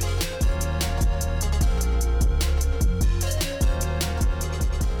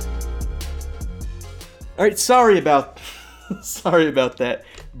 All right, sorry about that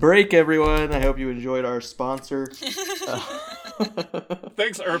break, everyone. I hope you enjoyed our sponsor.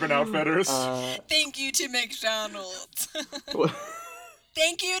 Thanks, Urban Outfitters. Thank you to McDonald's.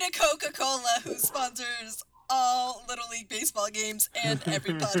 Thank you to Coca-Cola, who sponsors all Little League baseball games and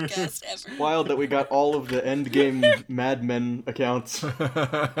every podcast ever. Wild that we got all of the Endgame Mad Men accounts.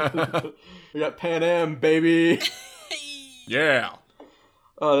 We got Pan Am, baby. Yeah.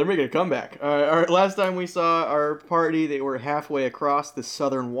 Oh, they're making a comeback. All right, last time we saw our party, they were halfway across the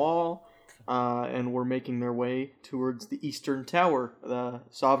southern wall, and were making their way towards the eastern tower, the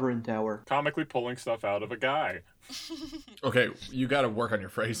Sovereign Tower. Comically pulling stuff out of a guy. Okay, you got to work on your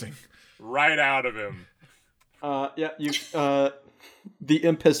phrasing. Right out of him. The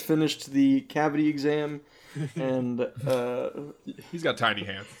imp has finished the cavity exam, and He's got tiny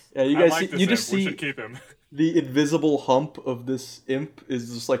hands. yeah, you I guys like see, this you imp. just We see should keep him. the invisible hump of this imp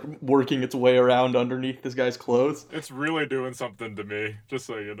is just like working its way around underneath this guy's clothes. It's really doing something to me, just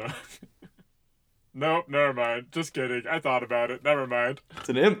so you know. Nope, never mind. Just kidding. I thought about it. Never mind. It's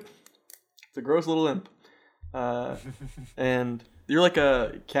an imp. It's a gross little imp. And you're like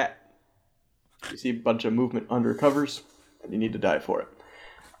a cat. You see a bunch of movement under covers, and you need to dive for it.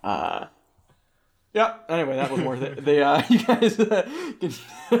 Yeah, anyway, that was worth it. You guys... God,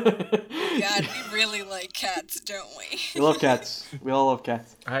 we really like cats, don't we? We love cats. We all love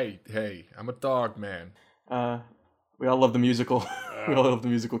cats. Hey, I'm a dog man. We all love the musical. We all love the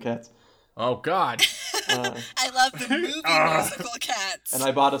musical Cats. Oh, God. I love the movie musical Cats. And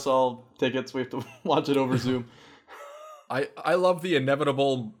I bought us all tickets. We have to watch it over Zoom. I love the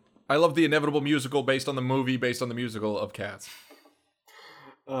inevitable musical based on the movie based on the musical of Cats.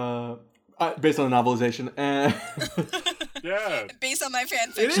 Based on the novelization. Yeah. Based on my fan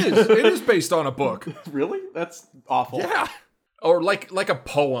It fiction. is. It is based on a book. Really? That's awful. Yeah. Or like a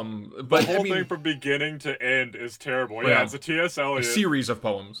poem. But The whole I mean, thing from beginning to end is terrible. Yeah. Yeah, it's a T.S. a Eliot. series of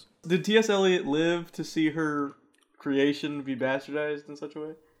poems. Did T.S. Eliot live to see her creation be bastardized in such a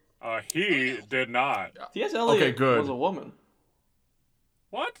way? He did not. T.S. Eliot Okay, good. was a woman.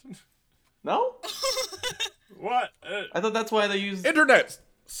 What? No? What? I thought that's why they used... Internet,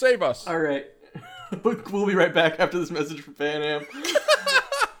 save us. All right. We'll be right back after this message from Pan Am.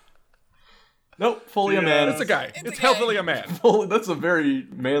 Nope, fully a man. It's a guy. It's It's a healthily guy. a man. That's a very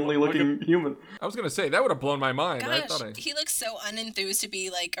manly-looking human. I was gonna say that would have blown my mind. I Gosh, thought he looks so unenthused to be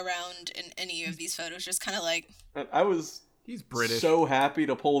like around in any of these photos. Just kind of like, And I was he's British. so happy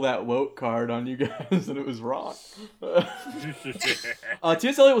to pull that woke card on you guys, and it was wrong.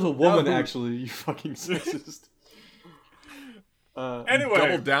 T.S. Eliot was a woman, actually. You fucking sexist.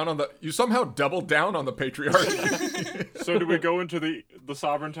 Anyway, You somehow doubled down on the patriarchy. so do we go into the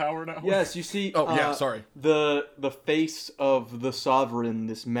Sovereign Tower now? Yes, you see. Oh, yeah, sorry. The face of the sovereign,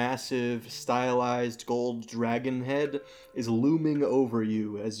 this massive, stylized gold dragon head, is looming over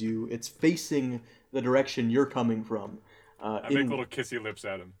you as it's facing the direction you're coming from. I make little kissy lips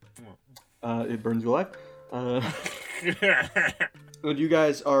at him. It burns you alive. And you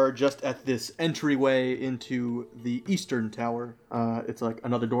guys are just at this entryway into the eastern tower. It's like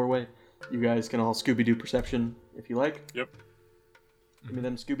another doorway. You guys can all Scooby-Doo perception if you like. Yep. Give me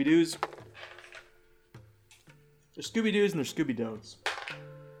them Scooby-Doos. There's Scooby-Doos and there's Scooby-Don'ts.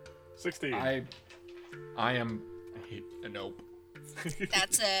 16. I hate a nope.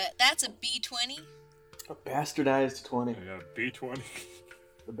 that's a B20. A bastardized 20. Yeah, B20.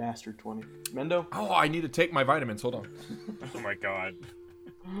 The bastard 20. Mendo? Oh, I need to take my vitamins. Hold on. Oh my god.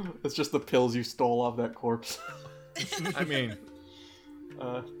 It's just the pills you stole off that corpse. I mean,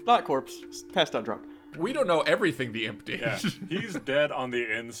 Not corpse. Passed out drunk. we don't know everything the imp did. Yeah, he's dead on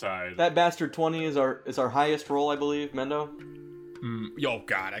the inside. That bastard 20 is our highest roll, I believe, Mendo. Oh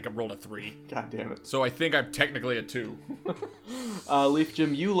God, I can roll a 3. God damn it. So I think I'm technically a 2. Leaf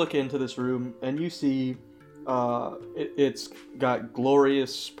Jim, you look into this room and you see It's got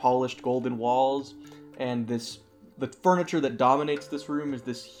glorious polished golden walls, and the furniture that dominates this room is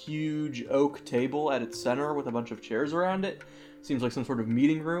this huge oak table at its center with a bunch of chairs around it. Seems like some sort of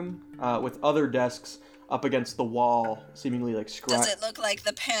meeting room, with other desks up against the wall, seemingly like Does it look like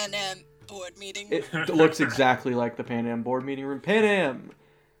the Pan Am board meeting? It looks exactly like the Pan Am board meeting room. Pan Am!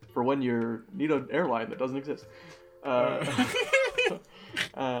 For when you need an airline that doesn't exist.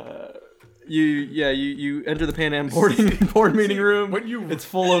 You enter the Pan Am board meeting room. It's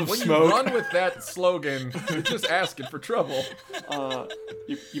full of smoke. When you run with that slogan, you're just asking for trouble.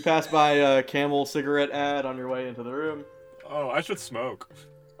 You pass by a Camel cigarette ad on your way into the room. Oh, I should smoke.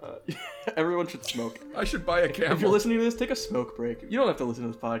 Everyone should smoke. I should buy a Camel. If you're listening to this, take a smoke break. You don't have to listen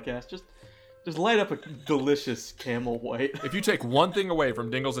to this podcast. Just light up a delicious Camel White. If you take one thing away from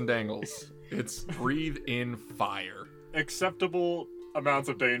Dingles and Dangles, it's breathe in fire. Acceptable amounts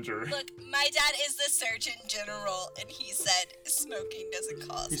of danger. Look, my dad is the Surgeon General, and he said smoking doesn't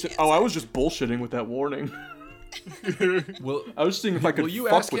cause He said, cancer. "Oh, I was just bullshitting with that warning. I was seeing if I could will you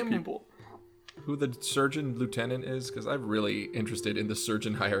fuck ask with him people." Who the surgeon lieutenant is? Because I'm really interested in the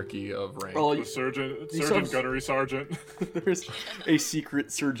surgeon hierarchy of rank. Well, The surgeon sounds- gunnery sergeant. there's a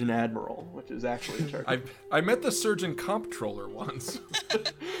secret surgeon admiral, which is actually in charge. I met the surgeon comptroller once.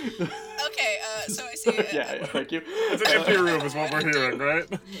 Okay, so I see yeah, thank you. It's an empty room is what we're hearing,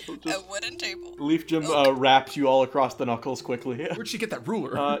 right? a wooden table. Leaf Jim wraps you all across the knuckles quickly. Where'd she get that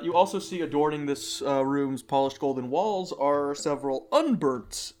ruler? You also see adorning this room's polished golden walls are several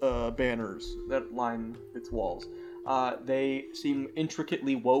unburnt banners that line its walls. They seem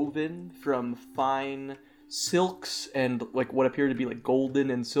intricately woven from fine silks and like what appear to be like golden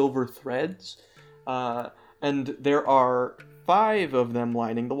and silver threads. And there are 5 of them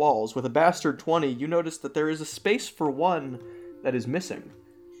lining the walls. With a bastard 20, you notice that there is a space for one that is missing.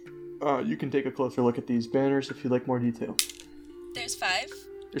 You can take a closer look at these banners if you'd like more detail. There's 5?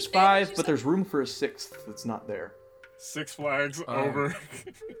 There's 5, but there's room for a 6th that's not there. Six Flags over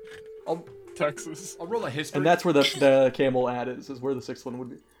I'll Texas. roll a history. And that's where the camel ad is where the 6th one would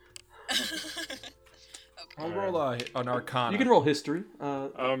be. I'll roll an Arcana. You can roll history.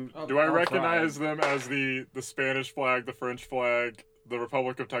 Do I I'll recognize them as the Spanish flag, the French flag, the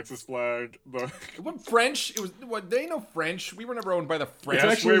Republic of Texas flag? What French? It was what? They know French. We were never owned by the French.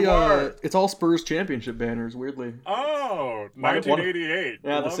 It's actually, we were. it's all Spurs championship banners, weirdly. Oh, 1988.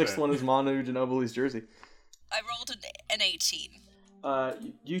 Yeah, the Love 6th it. one is Manu Ginobili's jersey. I rolled an 18.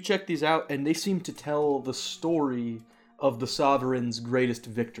 You check these out, and they seem to tell the story of the Sovereign's greatest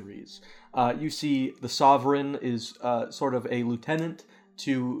victories. You see, the Sovereign is sort of a lieutenant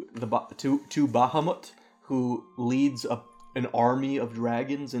to Bahamut, who leads an army of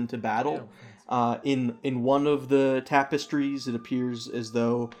dragons into battle. In one of the tapestries, it appears as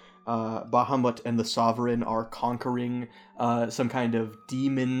though Bahamut and the Sovereign are conquering some kind of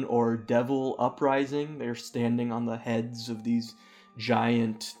demon or devil uprising. They're standing on the heads of these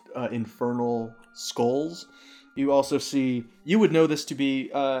giant infernal skulls. You also see, you would know this to be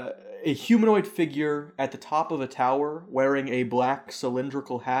a humanoid figure at the top of a tower wearing a black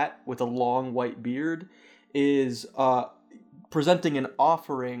cylindrical hat with a long white beard is presenting an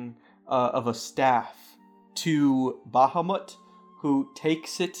offering of a staff to Bahamut, who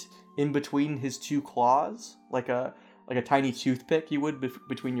takes it in between his 2 claws, like a tiny toothpick you would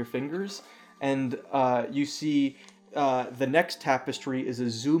between your fingers. And you see the next tapestry is a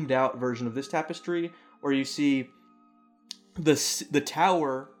zoomed out version of this tapestry, where you see the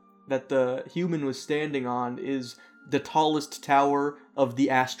tower that the human was standing on is the tallest tower of the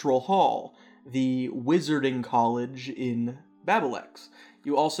Astral Hall, the wizarding college in Babylex.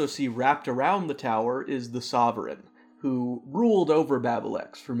 You also see wrapped around the tower is the Sovereign, who ruled over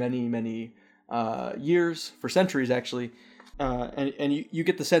Babylex for many, many years, for centuries actually. And you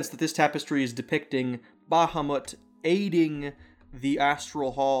get the sense that this tapestry is depicting Bahamut aiding the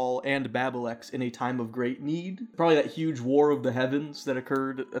Astral Hall and Babylex in a time of great need. Probably that huge war of the heavens that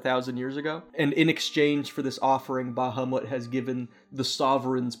occurred 1,000 years ago. And in exchange for this offering, Bahamut has given the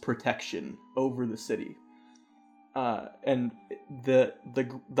Sovereign's protection over the city. And the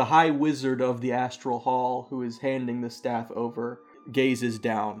High Wizard of the Astral Hall, who is handing the staff over, gazes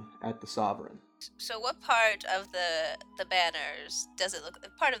down at the Sovereign. So what part of the banners does it look...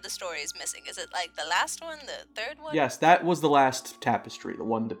 Part of the story is missing. Is it like the last one, the third one? Yes, that was the last tapestry, the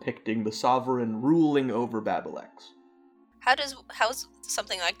one depicting the Sovereign ruling over Babylex. How's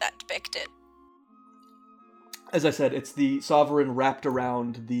something like that depicted? As I said, it's the Sovereign wrapped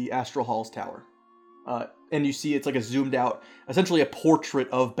around the Astral Hall's tower. And you see it's like a zoomed out, essentially a portrait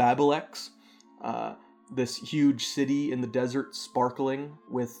of Babylex. This huge city in the desert sparkling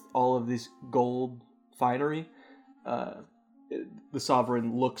with all of these gold finery, the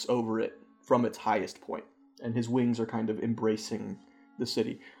sovereign looks over it from its highest point, and his wings are kind of embracing the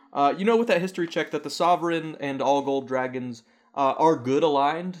city. You know with that history check that the sovereign and all gold dragons are good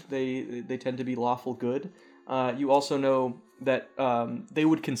aligned. They tend to be lawful good. You also know that they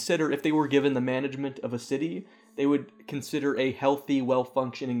would consider, if they were given the management of a city, they would consider a healthy,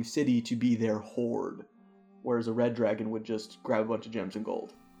 well-functioning city to be their hoard, whereas a red dragon would just grab a bunch of gems and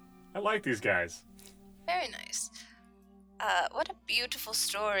gold. I like these guys. Very nice. What a beautiful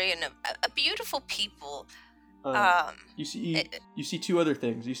story and a beautiful people. You see two other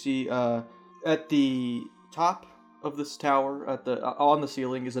things. You see at the top of this tower, on the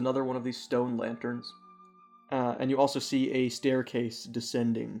ceiling, is another one of these stone lanterns, and you also see a staircase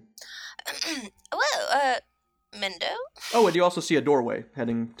descending. Well, Mendo? Oh, and you also see a doorway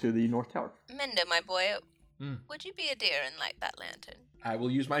heading to the north tower. Mendo, my boy, would you be a dear and light that lantern? I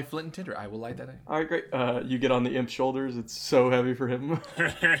will use my flint and tinder. I will light that. All right, great. You get on the imp's shoulders. It's so heavy for him.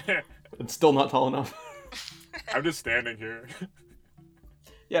 It's still not tall enough. I'm just standing here.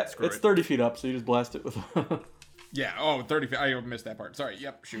 Yeah, it's 30 feet up, so you just blast it with... Yeah, 30 feet. I missed that part. Sorry,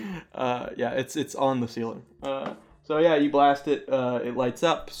 yep, shoot. Yeah, it's on the ceiling. So yeah, you blast it, it lights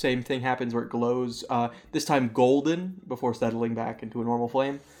up. Same thing happens where it glows, this time golden, before settling back into a normal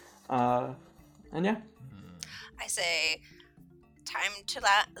flame. And yeah. I say, time to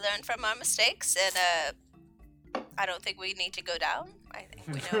learn from our mistakes, and I don't think we need to go down. I think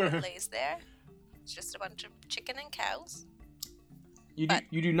we know what lays there. It's just a bunch of chicken and cows.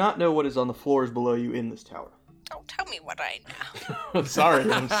 You do not know what is on the floors below you in this tower. Don't tell me what I know. I'm sorry,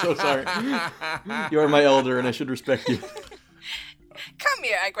 I'm so sorry. You are my elder, and I should respect you. Come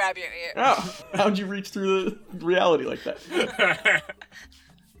here, I grab your ear. Oh, how'd you reach through the reality like that?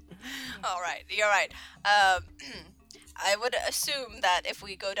 All right, you're right. I would assume that if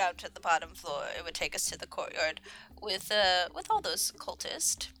we go down to the bottom floor, it would take us to the courtyard with all those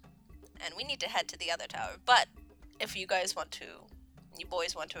cultists, and we need to head to the other tower. But if you boys want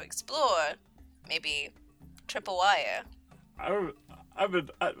to explore, maybe triple wire. I've been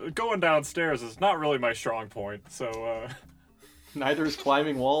going downstairs is not really my strong point, so Neither is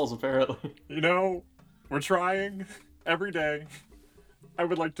climbing walls, apparently. We're trying every day. I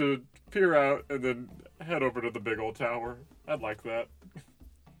would like to peer out and then head over to the big old tower. I'd like that.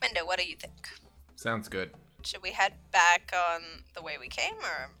 Mendo, what do you think? Sounds good. Should we head back on the way we came,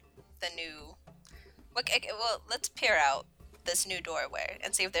 or the new... Well, let's peer out this new doorway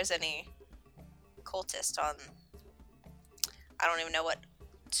and see if there's any cultist on... I don't even know what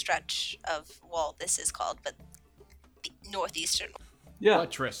stretch of wall this is called, but the northeastern. Yeah.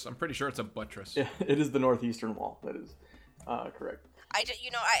 Buttress. I'm pretty sure it's a buttress. Yeah, it is the northeastern wall. That is correct.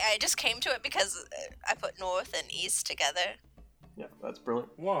 I just came to it because I put north and east together. Yeah, that's brilliant.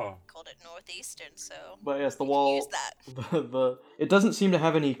 Whoa. Called it northeastern, so... But yes, the wall... Use that. It doesn't seem to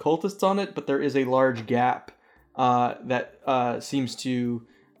have any cultists on it, but there is a large gap that seems to...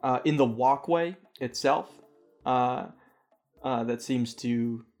 in the walkway itself, that seems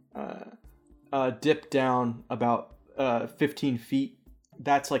to dip down about 15 feet.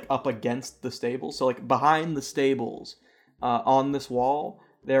 That's like up against the stables. So like behind the stables, on this wall,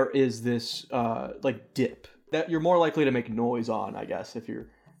 there is this like dip that you're more likely to make noise on, I guess, if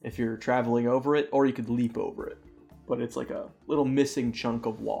you're traveling over it, or you could leap over it. But it's like a little missing chunk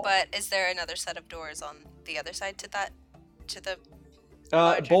of wall. But is there another set of doors on the other side to the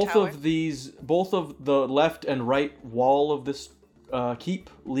both tower? both of the left and right wall of this keep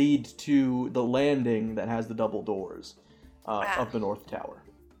lead to the landing that has the double doors of the north tower.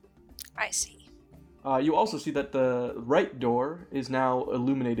 I see. You also see that the right door is now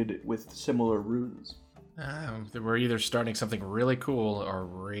illuminated with similar runes. We're either starting something really cool or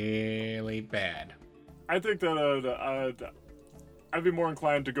really bad. I think that I'd be more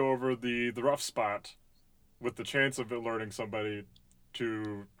inclined to go over the rough spot with the chance of alerting somebody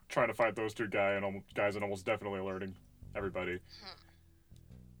to trying to fight those two guys and almost definitely alerting everybody.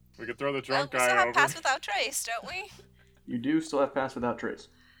 We could throw the drunk guy over. We still have Pass Without Trace, don't we? You do still have Pass Without Trace.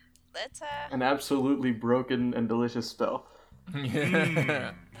 Let's An absolutely broken and delicious spell.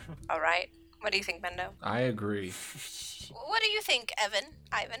 All right. What do you think, Mendo? I agree. What do you think, Ivan?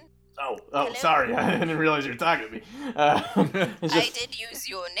 Oh, Hello? Sorry, I didn't realize you were talking to me. I did use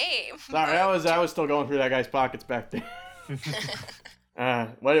your name. Sorry, I was still going through that guy's pockets back there.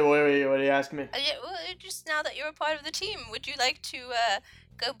 What are you asking me? Well, just now that you're a part of the team, would you like to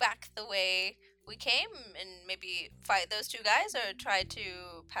go back the way we came and maybe fight those two guys, or try to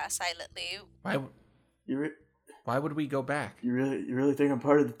pass silently? Why would we go back? You really think I'm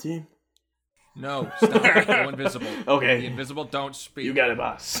part of the team? No, stop. Go invisible. Okay. The invisible don't speak. You got it,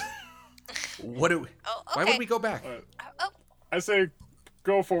 boss. What do we... Oh, Why okay. would we go back? I say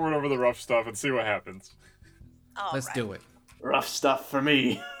go forward over the rough stuff and see what happens. Let's do it. Rough stuff for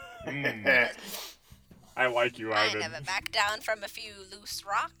me. I like you, I Ivan. never back down from a few loose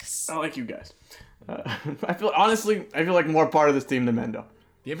rocks. I like you guys. I feel like more part of this team than Mendo.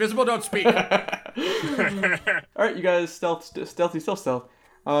 The invisible don't speak. All right, you guys, stealthy.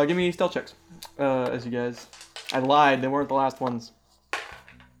 Give me stealth checks. As you guys, I lied. They weren't the last ones.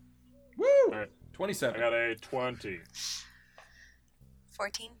 Woo! Right. 27. I got a 20.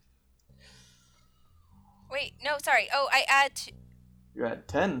 14. Wait, no, sorry. Oh, I add You're at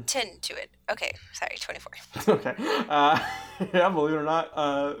 10. 10 to it. Okay, sorry, 24. Okay. Yeah, believe it or not,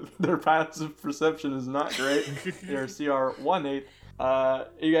 their passive perception is not great. Their CR 1/8.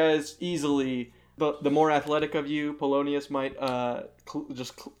 You guys easily, the more athletic of you, Polonius might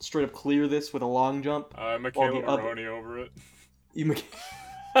straight up clear this with a long jump. Michaela Maroney over it.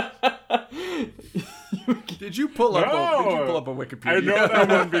 Did you pull up a Wikipedia? I know that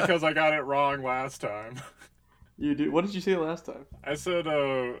one because I got it wrong last time. You do. What did you say last time? I said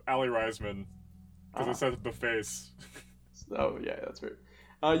Ali Reisman because I said the face. Oh yeah, that's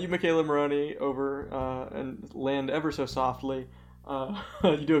right. You Michaela Maroney over and land ever so softly.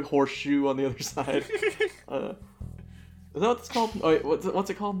 You do a horseshoe on the other side. Is that what it's called? Oh wait, what's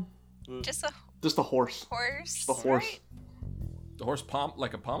it called? Just a horse. horse. Just a horse. Right? The horse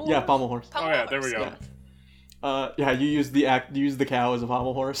like a pommel? Yeah, pommel horse. Oh yeah, there we go. Yeah. You use the cow as a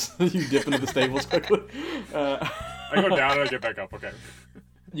pommel horse. You dip into the stables quickly. I go down and I get back up. Okay.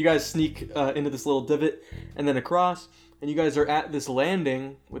 You guys sneak into this little divot and then across, and you guys are at this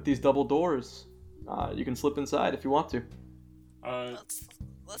landing with these double doors. You can slip inside if you want to. Let's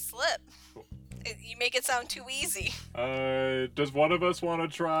slip. You make it sound too easy. Does one of us want to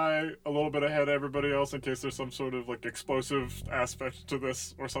try a little bit ahead of everybody else in case there's some sort of like explosive aspect to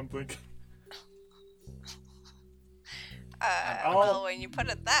this or something? Well, when you put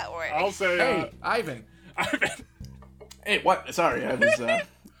it that way. I'll say. Hey, Ivan. Hey, what? Sorry,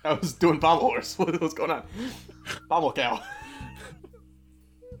 I was doing pommel horse. What's going on? Pommel cow.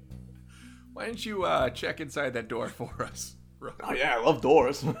 Why didn't you check inside that door for us? Oh yeah, I love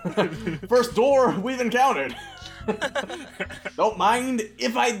doors. First door we've encountered. Don't mind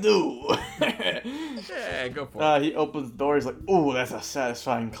if I do. Yeah, go for it. He opens the door. He's like, "Ooh, that's a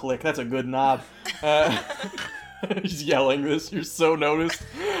satisfying click. That's a good knob." He's yelling this. You're so noticed.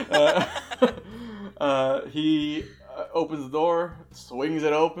 He opens the door, swings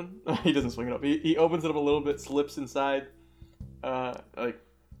it open. He doesn't swing it up. He opens it up a little bit, slips inside.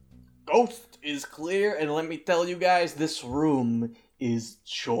 Ghost is clear, and let me tell you guys, this room is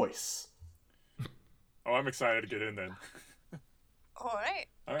choice. Oh, I'm excited to get in then. All right.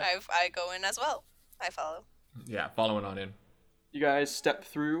 I go in as well. I follow. Yeah, following on in. You guys step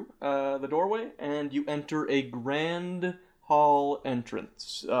through the doorway, and you enter a grand hall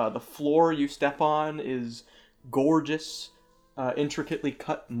entrance. The floor you step on is gorgeous, intricately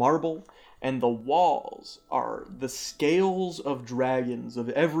cut marble, and the walls are the scales of dragons of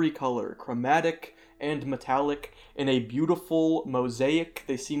every color, chromatic and metallic, in a beautiful mosaic.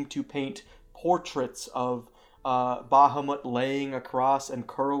 They seem to paint portraits of Bahamut laying across and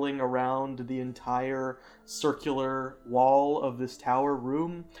curling around the entire circular wall of this tower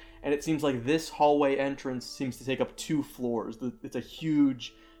room. And it seems like this hallway entrance seems to take up 2 floors. It's a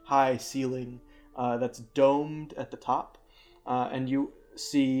huge, high ceiling that's domed at the top. And you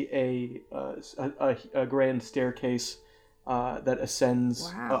see a grand staircase that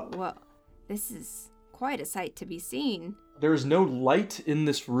ascends up. Well, this is quite a sight to be seen. There is no light in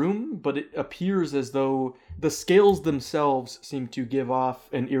this room, but it appears as though the scales themselves seem to give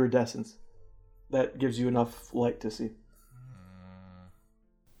off an iridescence that gives you enough light to see.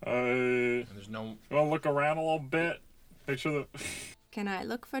 There's no... You want to look around a little bit? Make sure that... Can I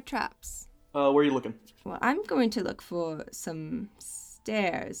look for traps? Where are you looking? Well, I'm going to look for some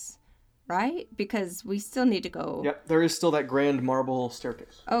stairs, right? Because we still need to go. Yep, there is still that grand marble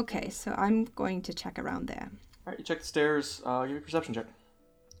staircase. Okay, so I'm going to check around there. Alright, you check the stairs. Give me a perception check.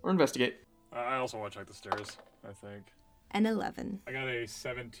 Or investigate. I also want to check the stairs, I think. An 11. I got a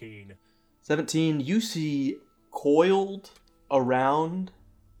 17. 17, you see coiled around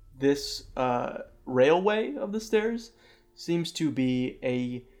this railway of the stairs seems to be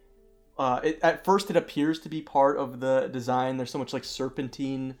a... at first it appears to be part of the design. There's so much like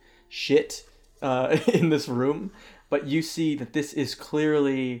serpentine shit in this room. But you see that this is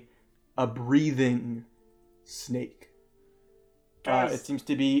clearly a breathing snake. It seems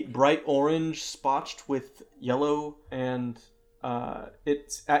to be bright orange spotched with yellow, and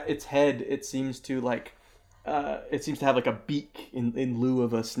it's at its head it seems to like it seems to have like a beak in lieu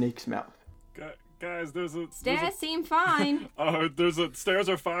of a snake's mouth. Guys, Stairs seem fine. Stairs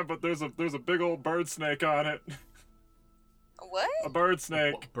are fine, but there's a big old bird snake on it. What? A bird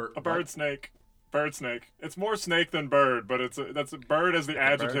snake. A bird snake. Bird snake. It's more snake than bird, but that's bird as the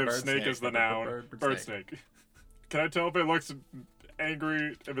adjective, snake as the noun. Bird snake. Can I tell if it looks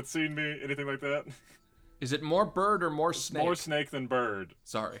angry, if it's seen me, anything like that? Is it more bird or more snake? More snake than bird.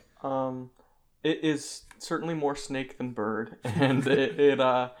 Sorry. It is certainly more snake than bird, and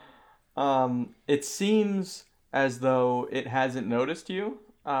it seems as though it hasn't noticed you,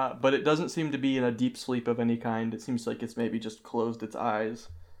 but it doesn't seem to be in a deep sleep of any kind. It seems like it's maybe just closed its eyes.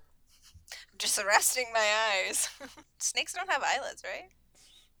 I'm just resting my eyes. Snakes don't have eyelids, right?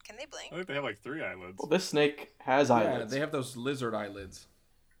 Can they blink? I think they have like 3 eyelids. Well, this snake has eyelids. Yeah, they have those lizard eyelids.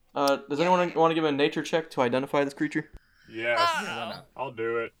 Does anyone want to give a nature check to identify this creature? Yes. Oh. I'll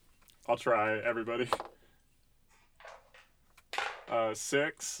do it. I'll try, everybody.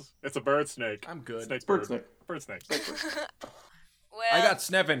 6. It's a bird snake. I'm good. Snake Bird snake. Bird snake. Well, I got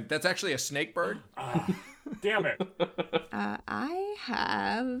Snevin. That's actually a snake bird. Damn it. I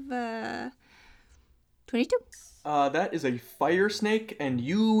have 22. That is a fire snake, and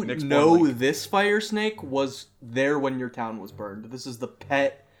you Nick's know born link. this fire snake was there when your town was burned. This is the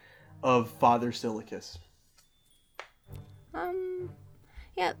pet of Father Silicus.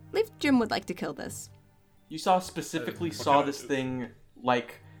 Yeah, Leaf Jim would like to kill this. You saw this thing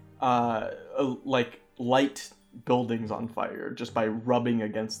like light buildings on fire just by rubbing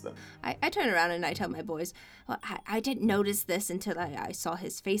against them. I turn around and I tell my boys, well, I didn't notice this until I saw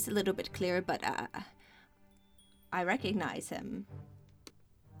his face a little bit clearer, but I recognize him.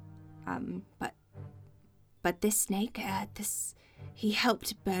 But this snake, he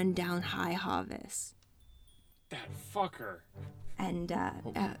helped burn down High Harvest. That fucker. And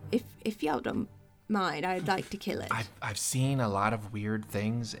if y'all don't mind, I'd like to kill it. I've seen a lot of weird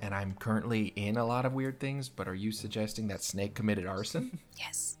things, and I'm currently in a lot of weird things, but are you suggesting that snake committed arson?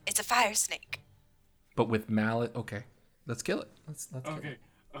 yes, it's a fire snake. But with mallet? Okay, let's kill it. Let's kill Okay.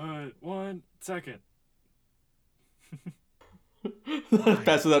 it. 1 second.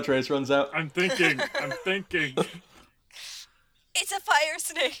 Pass without trace runs out. I'm thinking. It's a fire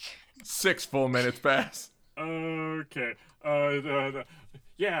snake. 6 full minutes pass. Okay.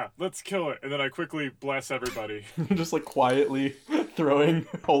 Yeah, let's kill it. And then I quickly bless everybody. Just like quietly throwing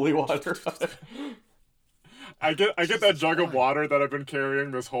holy water on it. I get that jug of water that I've been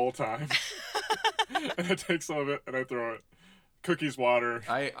carrying this whole time. And I take some of it and I throw it. Cookies water.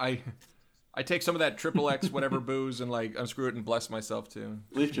 I take some of that XXX whatever booze and like unscrew it and bless myself too.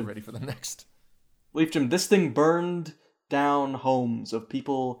 Leaf Jim. Ready for the next. Leaf Jim, this thing burned down homes of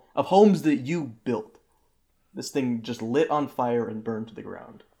homes that you built. This thing just lit on fire and burned to the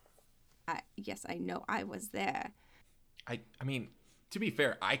ground. Yes, I know. I was there. I mean, to be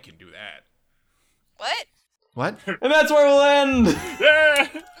fair, I can do that. What? What? And that's where we'll end! Yeah!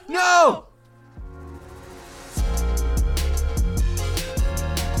 No!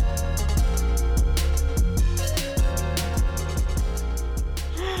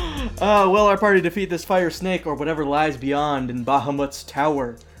 Will our party defeat this fire snake or whatever lies beyond in Bahamut's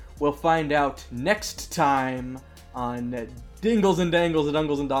tower? We'll find out next time on Dingles and Dangles and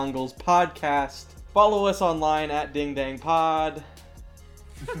Dungles and Dongles podcast. Follow us online at Ding Dang Pod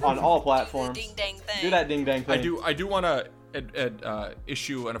on all platforms. Ding dang thing. Do that ding dang thing. I do want to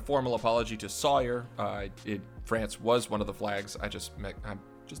issue a formal apology to Sawyer. France was one of the flags. I'm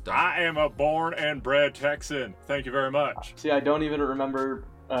just done. I am a born and bred Texan. Thank you very much. See, I don't even remember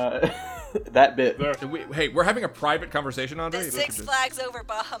that bit. Hey, we're having a private conversation, Andre. The Six Flags over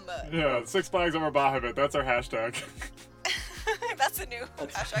Bahamut. Yeah, 6 Flags over Bahamut. That's our hashtag. That's a new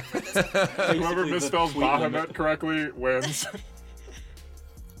hashtag for this episode. Whoever Basically, the misspells tweet Bahamut limit. correctly wins.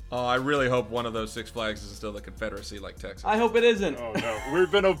 Oh, I really hope one of those Six Flags is still the Confederacy, like Texas. I hope it isn't. Oh no,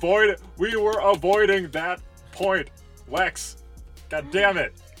 we were avoiding that point. Lex, god damn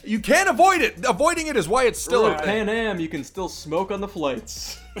it. You can't avoid it. Avoiding it is why it's still Still a at thing. Pan Am, you can still smoke on the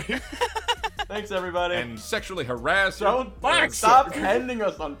flights. Thanks, everybody. And sexually harass. Don't Lex! stop ending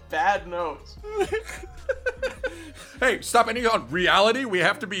us on bad notes. Hey, stop ending on reality. We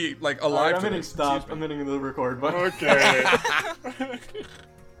have to be like alive. Alright, I'm to hitting this. stop. Excuse I'm me. hitting the record button. Okay.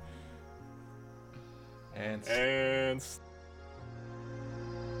 And and